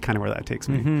 That's kind of where that takes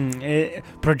me.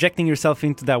 Projecting yourself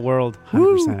into that world.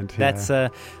 100%. That's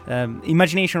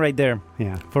imagination right there.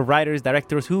 Yeah. For writers,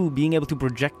 directors, being able to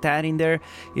project that in there,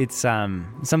 it's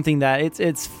something that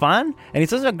it's fun, and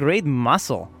it's also a great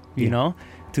muscle, you know,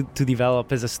 to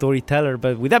develop as a storyteller.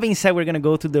 But with that being said, we're gonna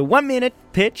go to the 1 minute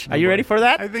pitch. Are you ready for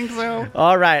that? I think so.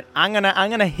 All right, I'm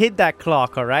gonna hit that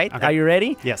clock. All right, okay. Are you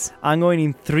ready? Yes. I'm going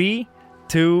in 3,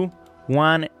 2,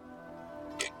 1.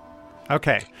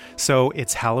 Okay, so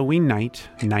it's Halloween night,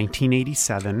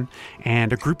 1987,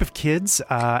 and a group of kids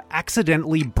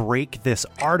accidentally break this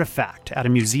artifact at a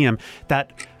museum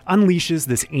that unleashes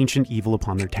this ancient evil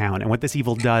upon their town. And what this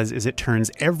evil does is it turns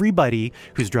everybody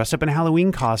who's dressed up in a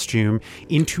Halloween costume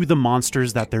into the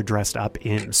monsters that they're dressed up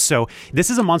in. So this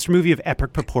is a monster movie of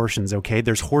epic proportions, okay?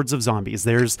 There's hordes of zombies.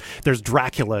 There's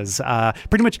Draculas.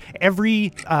 Pretty much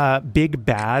every big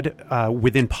bad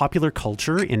within popular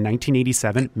culture in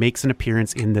 1987 makes an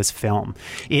appearance in this film.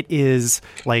 It is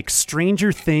like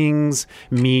Stranger Things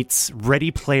meets Ready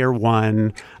Player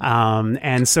One.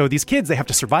 And so these kids, they have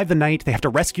to survive the night. They have to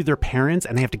rescue their parents,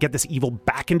 and they have to get this evil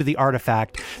back into the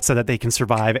artifact so that they can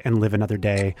survive and live another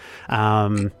day.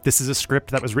 This is a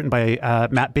script that was written by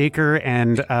Matt Baker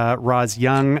and Roz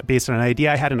Young, based on an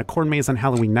idea I had in a corn maze on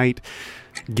Halloween night.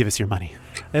 Give us your money.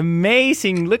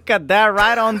 Amazing. Look at that,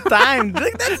 right on time.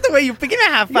 That's the way you give me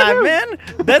a high five, man.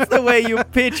 That's the way you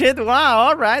pitch it. Wow,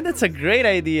 all right. That's a great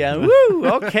idea. Woo,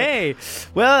 okay.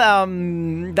 Well,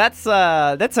 that's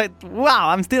wow,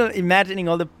 I'm still imagining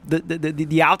all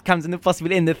the outcomes and the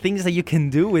possibility and the things that you can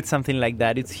do with something like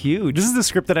that. It's huge. This is the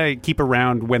script that I keep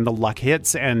around when the luck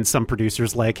hits and some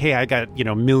producer's like, hey, I got,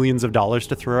 millions of dollars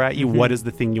to throw at you. Mm-hmm. What is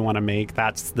the thing you want to make?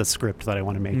 That's the script that I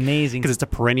want to make. Amazing. Because it's a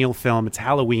perennial film. It's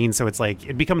Halloween, so it's like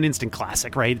it'd become an instant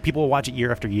classic, right? People will watch it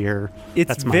year after year.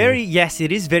 It's yes,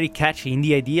 it is very catchy in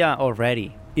the idea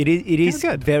already. It is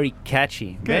very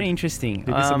catchy. Good. Very interesting.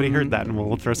 Maybe somebody heard that and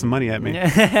will throw some money at me.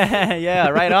 Yeah,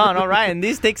 right on. All right, and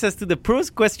this takes us to the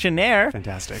Proust questionnaire.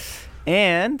 Fantastic.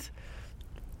 And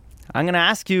I'm gonna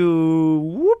ask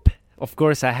you. Of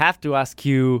course, I have to ask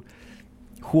you.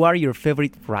 Who are your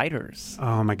favorite writers?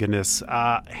 Oh, my goodness.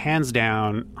 Hands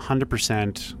down,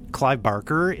 100%. Clive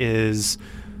Barker is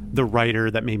the writer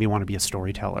that made me want to be a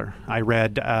storyteller. I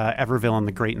read Everville and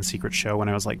the Great and Secret Show when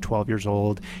I was like 12 years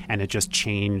old, and it just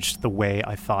changed the way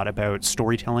I thought about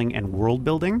storytelling and world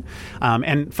building.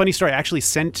 And funny story, I actually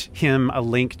sent him a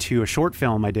link to a short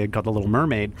film I did called The Little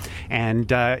Mermaid,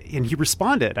 and he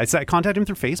responded. I contacted him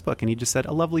through Facebook, and he just said,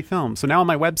 a lovely film. So now on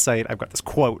my website, I've got this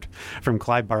quote from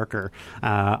Clive Barker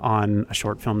on a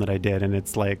short film that I did, and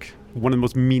it's like one of the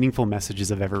most meaningful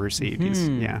messages I've ever received.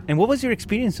 Mm-hmm. And what was your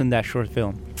experience on that short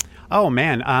film? Oh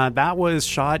man, that was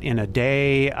shot in a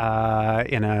day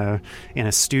in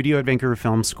a studio at Vancouver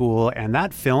Film School, and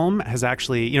that film has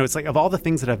actually, it's like of all the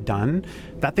things that I've done,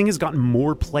 that thing has gotten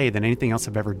more play than anything else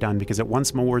I've ever done because it won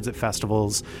some awards at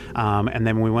festivals, and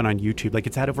then when we went on YouTube, like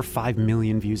it's had over 5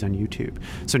 million views on YouTube.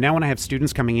 So now when I have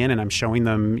students coming in and I'm showing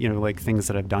them, like things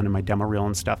that I've done in my demo reel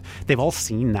and stuff, they've all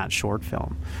seen that short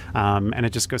film, and it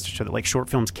just goes to show that like short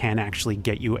films can actually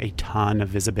get you a ton of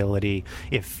visibility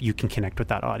if you can connect with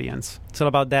that audience. It's all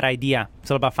about that idea.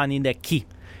 It's all about finding that key.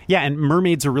 Yeah, and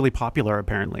mermaids are really popular,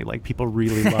 apparently. Like, people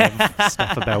really love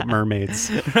stuff about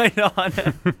mermaids. Right on.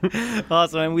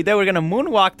 Awesome. And with that, we're going to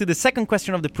moonwalk to the second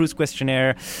question of the Proust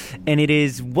questionnaire. And it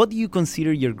is, what do you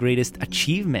consider your greatest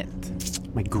achievement?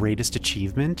 My greatest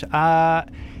achievement?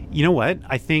 You know what?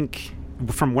 I think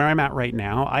from where I'm at right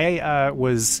now, I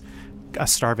was a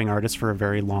starving artist for a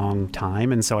very long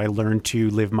time, and so I learned to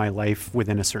live my life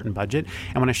within a certain budget.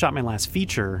 And when I shot my last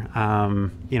feature,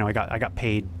 I got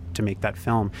paid to make that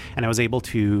film, and I was able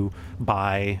to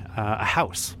buy a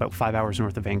house about 5 hours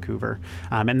north of Vancouver,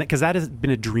 and because that has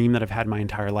been a dream that I've had my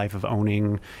entire life of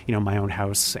owning, my own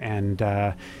house, and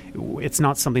it's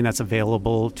not something that's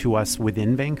available to us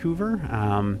within Vancouver,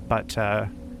 but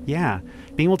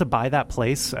being able to buy that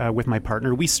place with my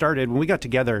partner. We started, when we got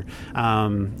together,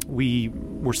 we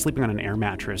were sleeping on an air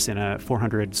mattress in a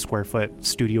 400 square foot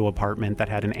studio apartment that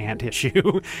had an ant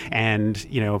issue. And,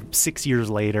 6 years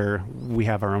later, we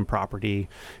have our own property,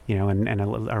 and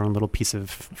our own little piece of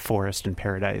forest and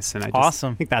paradise. And I just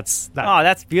think that's... Oh,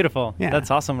 that's beautiful. Yeah.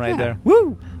 That's awesome right there.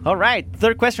 Woo! All right.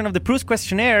 Third question of the Proust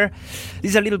questionnaire.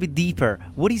 This is a little bit deeper.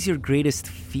 What is your greatest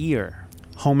fear?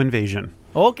 Home invasion.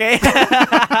 Okay.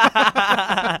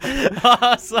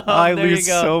 Awesome. I There lose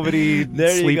you go. so many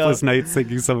There you sleepless go. nights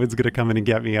thinking someone's going to come in and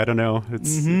get me. I don't know.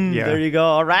 It's yeah. There you go.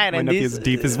 All right. Might and not be this- as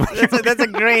deep as what that's a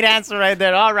great answer right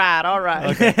there. All right. All right.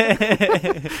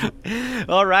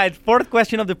 All right. Fourth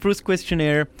question of the Proust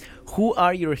questionnaire. Who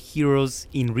are your heroes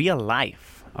in real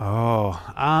life?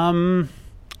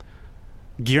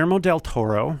 Guillermo del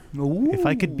Toro. If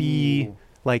I could be Ooh.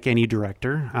 like any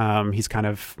director, he's kind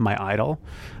of my idol.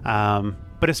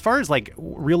 But as far as like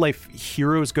real life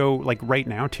heroes go, like right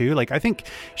now too, like I think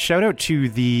shout out to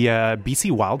the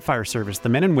BC Wildfire Service, the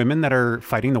men and women that are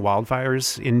fighting the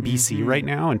wildfires in BC right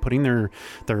now and putting their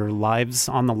lives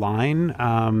on the line,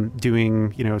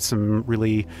 doing some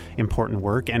really important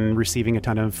work and receiving a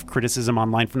ton of criticism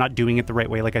online for not doing it the right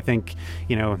way. Like I think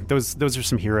those are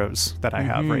some heroes that I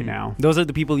have right now. Those are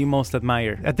the people you most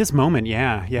admire. At this moment,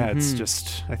 yeah, it's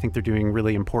just I think they're doing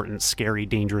really important, scary,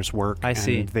 dangerous work. I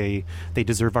see. And they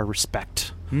deserve our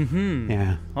respect.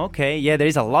 Yeah. Okay, yeah, there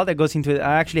is a lot that goes into it.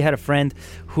 I actually had a friend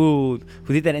who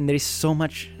did that, and there is so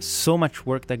much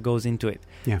work that goes into it.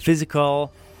 Yeah.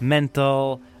 Physical,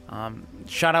 mental.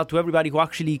 Shout out to everybody who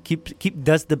actually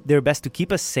does their best to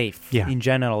keep us safe. Yeah. In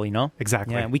general,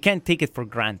 Exactly. Yeah, we can't take it for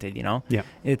granted. Yeah.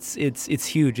 It's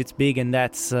huge. It's big, and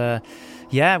that's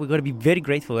we got to be very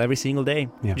grateful every single day.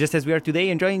 Yeah. Just as we are today,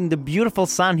 enjoying the beautiful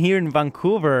sun here in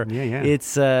Vancouver. Yeah.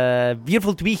 It's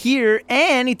beautiful to be here,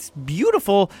 and it's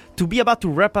beautiful to be about to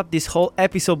wrap up this whole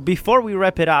episode. Before we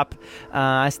wrap it up,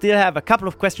 I still have a couple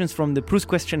of questions from the Proust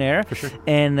questionnaire. For sure.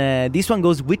 And this one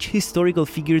goes: which historical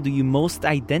figure do you most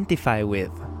identify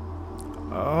with?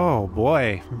 Oh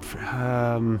boy.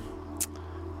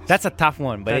 That's a tough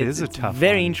one, but That it's is a tough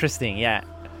very one. interesting. Yeah.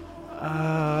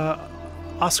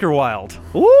 Oscar Wilde.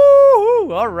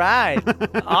 Woo! All right,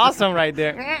 awesome right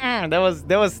there.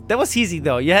 That was easy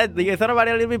though. You thought about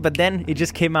it a little bit, but then it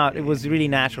just came out. It was really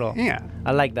natural. Yeah.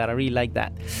 I like that. I really like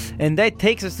that. And that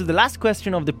takes us to the last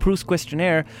question of the Proust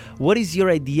questionnaire. What is your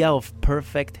idea of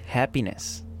perfect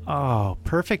happiness? Oh,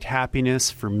 perfect happiness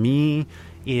for me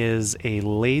is a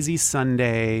lazy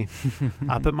Sunday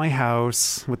up at my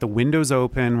house with the windows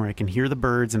open where I can hear the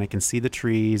birds and I can see the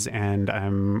trees, and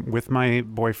I'm with my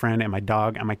boyfriend and my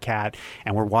dog and my cat,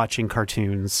 and we're watching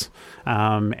cartoons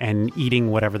and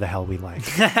eating whatever the hell we like.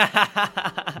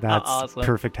 That's Awesome.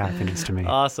 perfect happiness to me.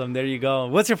 Awesome. There you go.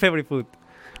 What's your favorite food?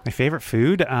 My favorite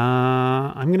food?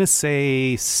 I'm going to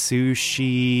say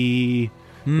sushi.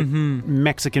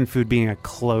 Mexican food being a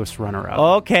close runner-up.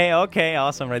 Okay.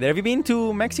 Awesome right there. Have you been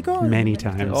to Mexico? Many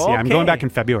times. Okay. Yeah, I'm going back in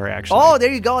February, actually. Oh,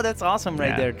 there you go. That's awesome right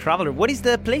Yeah. there. Traveler. What is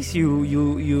the place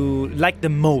you like the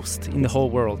most in the whole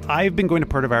world? I've been going to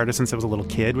Puerto Vallarta since I was a little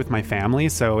kid with my family,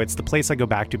 so it's the place I go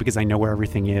back to because I know where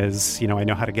everything is. I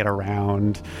know how to get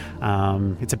around.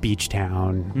 It's a beach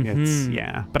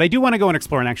town. But I do want to go and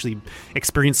explore and actually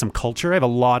experience some culture. I have a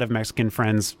lot of Mexican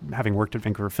friends having worked at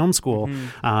Vancouver Film School,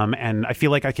 and I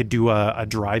feel like I could do a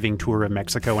driving tour of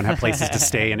Mexico and have places to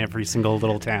stay in every single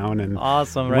little town. And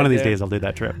Awesome, right one of these there. days I'll do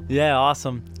that trip. Yeah,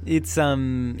 awesome. It's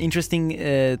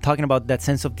interesting talking about that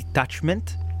sense of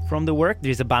detachment from the work.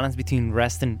 There's a balance between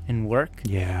rest and work.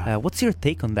 Yeah. What's your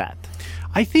take on that?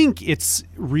 I think it's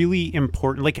really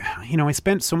important. Like, I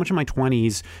spent so much of my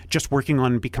 20s just working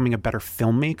on becoming a better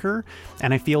filmmaker.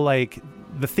 And I feel like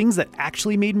the things that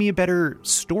actually made me a better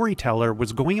storyteller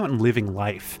was going out and living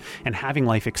life and having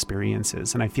life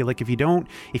experiences. And I feel like if you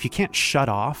can't shut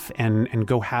off and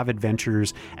go have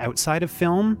adventures outside of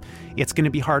film, it's going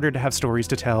to be harder to have stories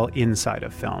to tell inside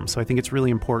of film. So I think it's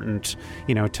really important,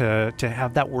 to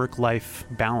have that work-life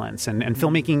balance. And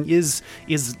filmmaking is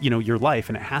your life,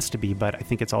 and it has to be. But I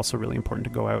think it's also really important to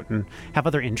go out and have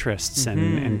other interests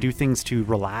and do things to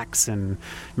relax and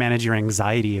manage your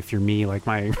anxiety. If you're me, like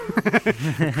my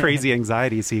crazy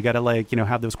anxiety, so you got to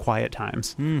have those quiet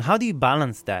times. How do you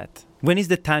balance that? When is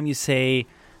the time you say,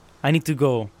 I need to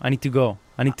go, I need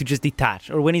to just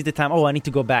detach? Or when is the time, I need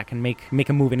to go back and make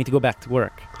a move, I need to go back to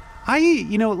work?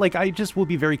 I just will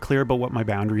be very clear about what my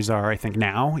boundaries are, I think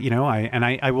now,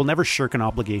 I will never shirk an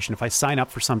obligation. If I sign up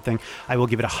for something, I will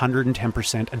give it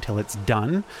 110% until it's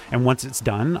done. And once it's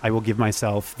done, I will give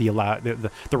myself the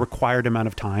required amount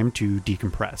of time to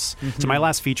decompress. So my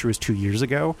last feature was 2 years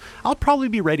ago. I'll probably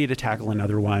be ready to tackle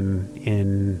another one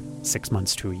in 6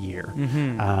 months to a year. Do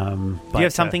you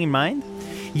have something in mind?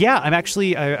 Yeah, I'm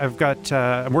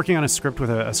working on a script with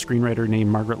a screenwriter named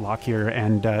Margaret Lockyer,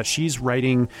 and she's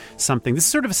writing something. This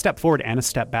is sort of a step forward and a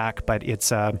step back, but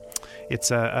it's a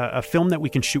film that we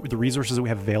can shoot with the resources that we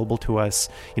have available to us.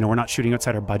 We're not shooting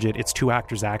outside our budget. It's 2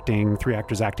 actors acting, 3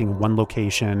 actors acting in 1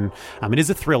 location. It is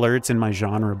a thriller. It's in my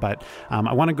genre, but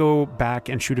I want to go back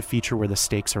and shoot a feature where the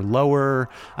stakes are lower,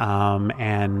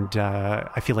 and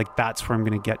I feel like that's where I'm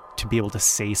going to get to be able to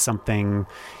say something,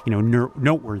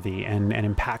 noteworthy and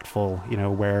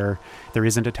impactful, where there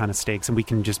isn't a ton of stakes and we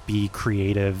can just be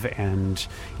creative and,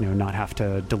 not have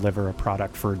to deliver a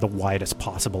product for the widest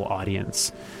possible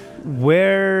audience.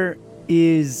 Where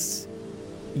is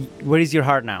your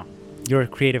heart now? Your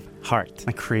creative heart?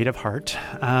 My creative heart?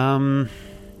 I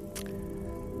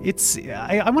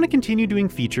want to continue doing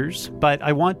features, but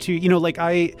I want to,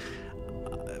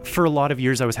 for a lot of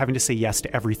years, I was having to say yes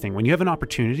to everything. When you have an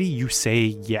opportunity, you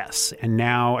say yes. And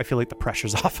now I feel like the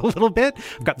pressure's off a little bit.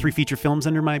 I've got 3 feature films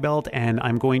under my belt, and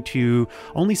I'm going to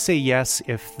only say yes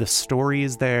if the story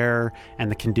is there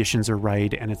and the conditions are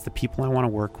right and it's the people I want to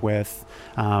work with.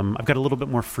 I've got a little bit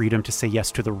more freedom to say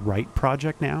yes to the right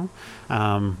project now,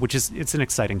 it's an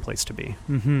exciting place to be.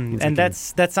 Mm-hmm. And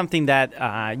that's something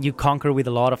that you conquer with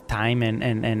a lot of time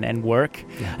and work.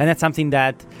 Yeah. And that's something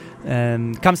that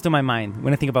comes to my mind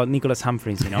when I think about Nicholas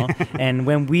Humphreys, and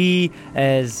when we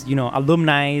as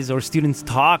alumni or students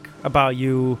talk about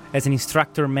you as an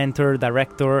instructor, mentor,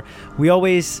 director, we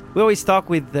always talk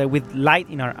with light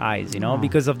in our eyes,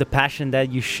 because of the passion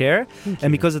that you share and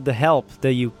because of the help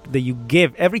that you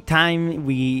give. Every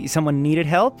time someone needed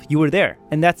help, you were there,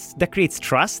 and that creates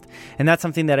trust, and that's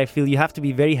something that I feel you have to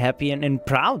be very happy and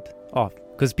proud of.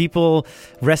 Because people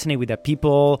resonate with that,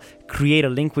 people create a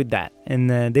link with that, and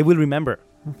they will remember.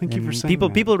 Well, thank you for saying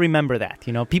that. People remember that.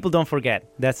 People don't forget.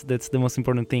 That's the most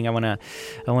important thing. I wanna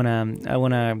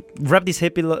wrap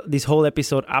this whole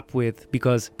episode up with,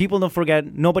 because people don't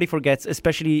forget. Nobody forgets,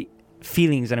 especially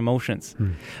feelings and emotions.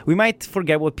 We might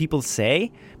forget what people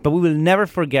say, but we will never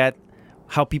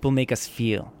how people make us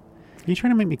feel. Are you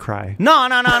trying to make me cry? No.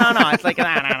 It's like,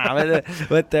 no.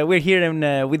 But we're here,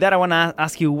 and with that, I want to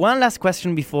ask you one last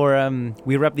question before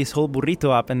we wrap this whole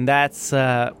burrito up, and that's,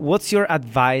 what's your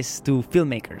advice to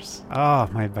filmmakers? Oh,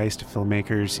 my advice to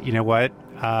filmmakers. You know what?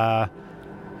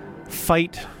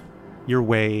 Fight your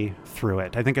way through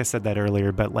it. I think I said that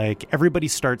earlier, but everybody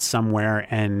starts somewhere,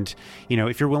 and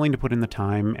if you're willing to put in the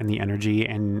time and the energy,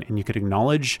 and you could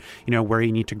acknowledge where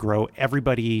you need to grow,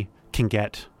 everybody can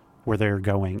get where they're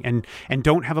going, and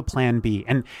don't have a plan B,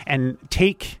 and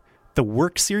take the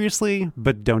work seriously,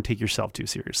 but don't take yourself too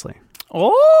seriously.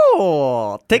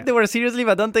 Take the word seriously,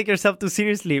 but don't take yourself too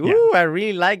seriously. Yeah. Ooh, I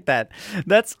really like that.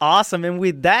 That's awesome. And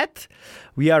with that,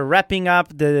 we are wrapping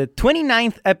up the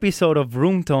 29th episode of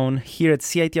Room Tone here at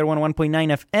CITR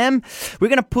 101.9 FM. We're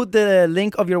going to put the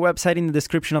link of your website in the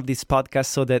description of this podcast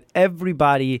so that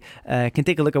everybody can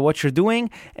take a look at what you're doing.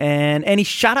 And any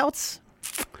shout-outs?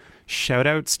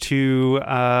 Shout-outs to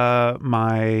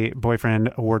my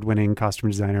boyfriend, award-winning costume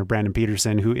designer, Brandon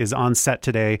Peterson, who is on set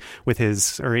today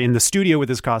in the studio with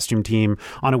his costume team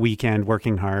on a weekend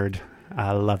working hard.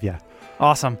 I love ya.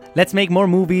 Awesome. Let's make more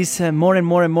movies, more and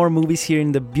more and more movies here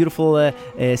in the beautiful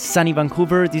sunny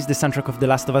Vancouver. This is the soundtrack of The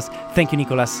Last of Us. Thank you,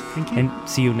 Nicholas. Thank you. And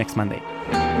see you next Monday.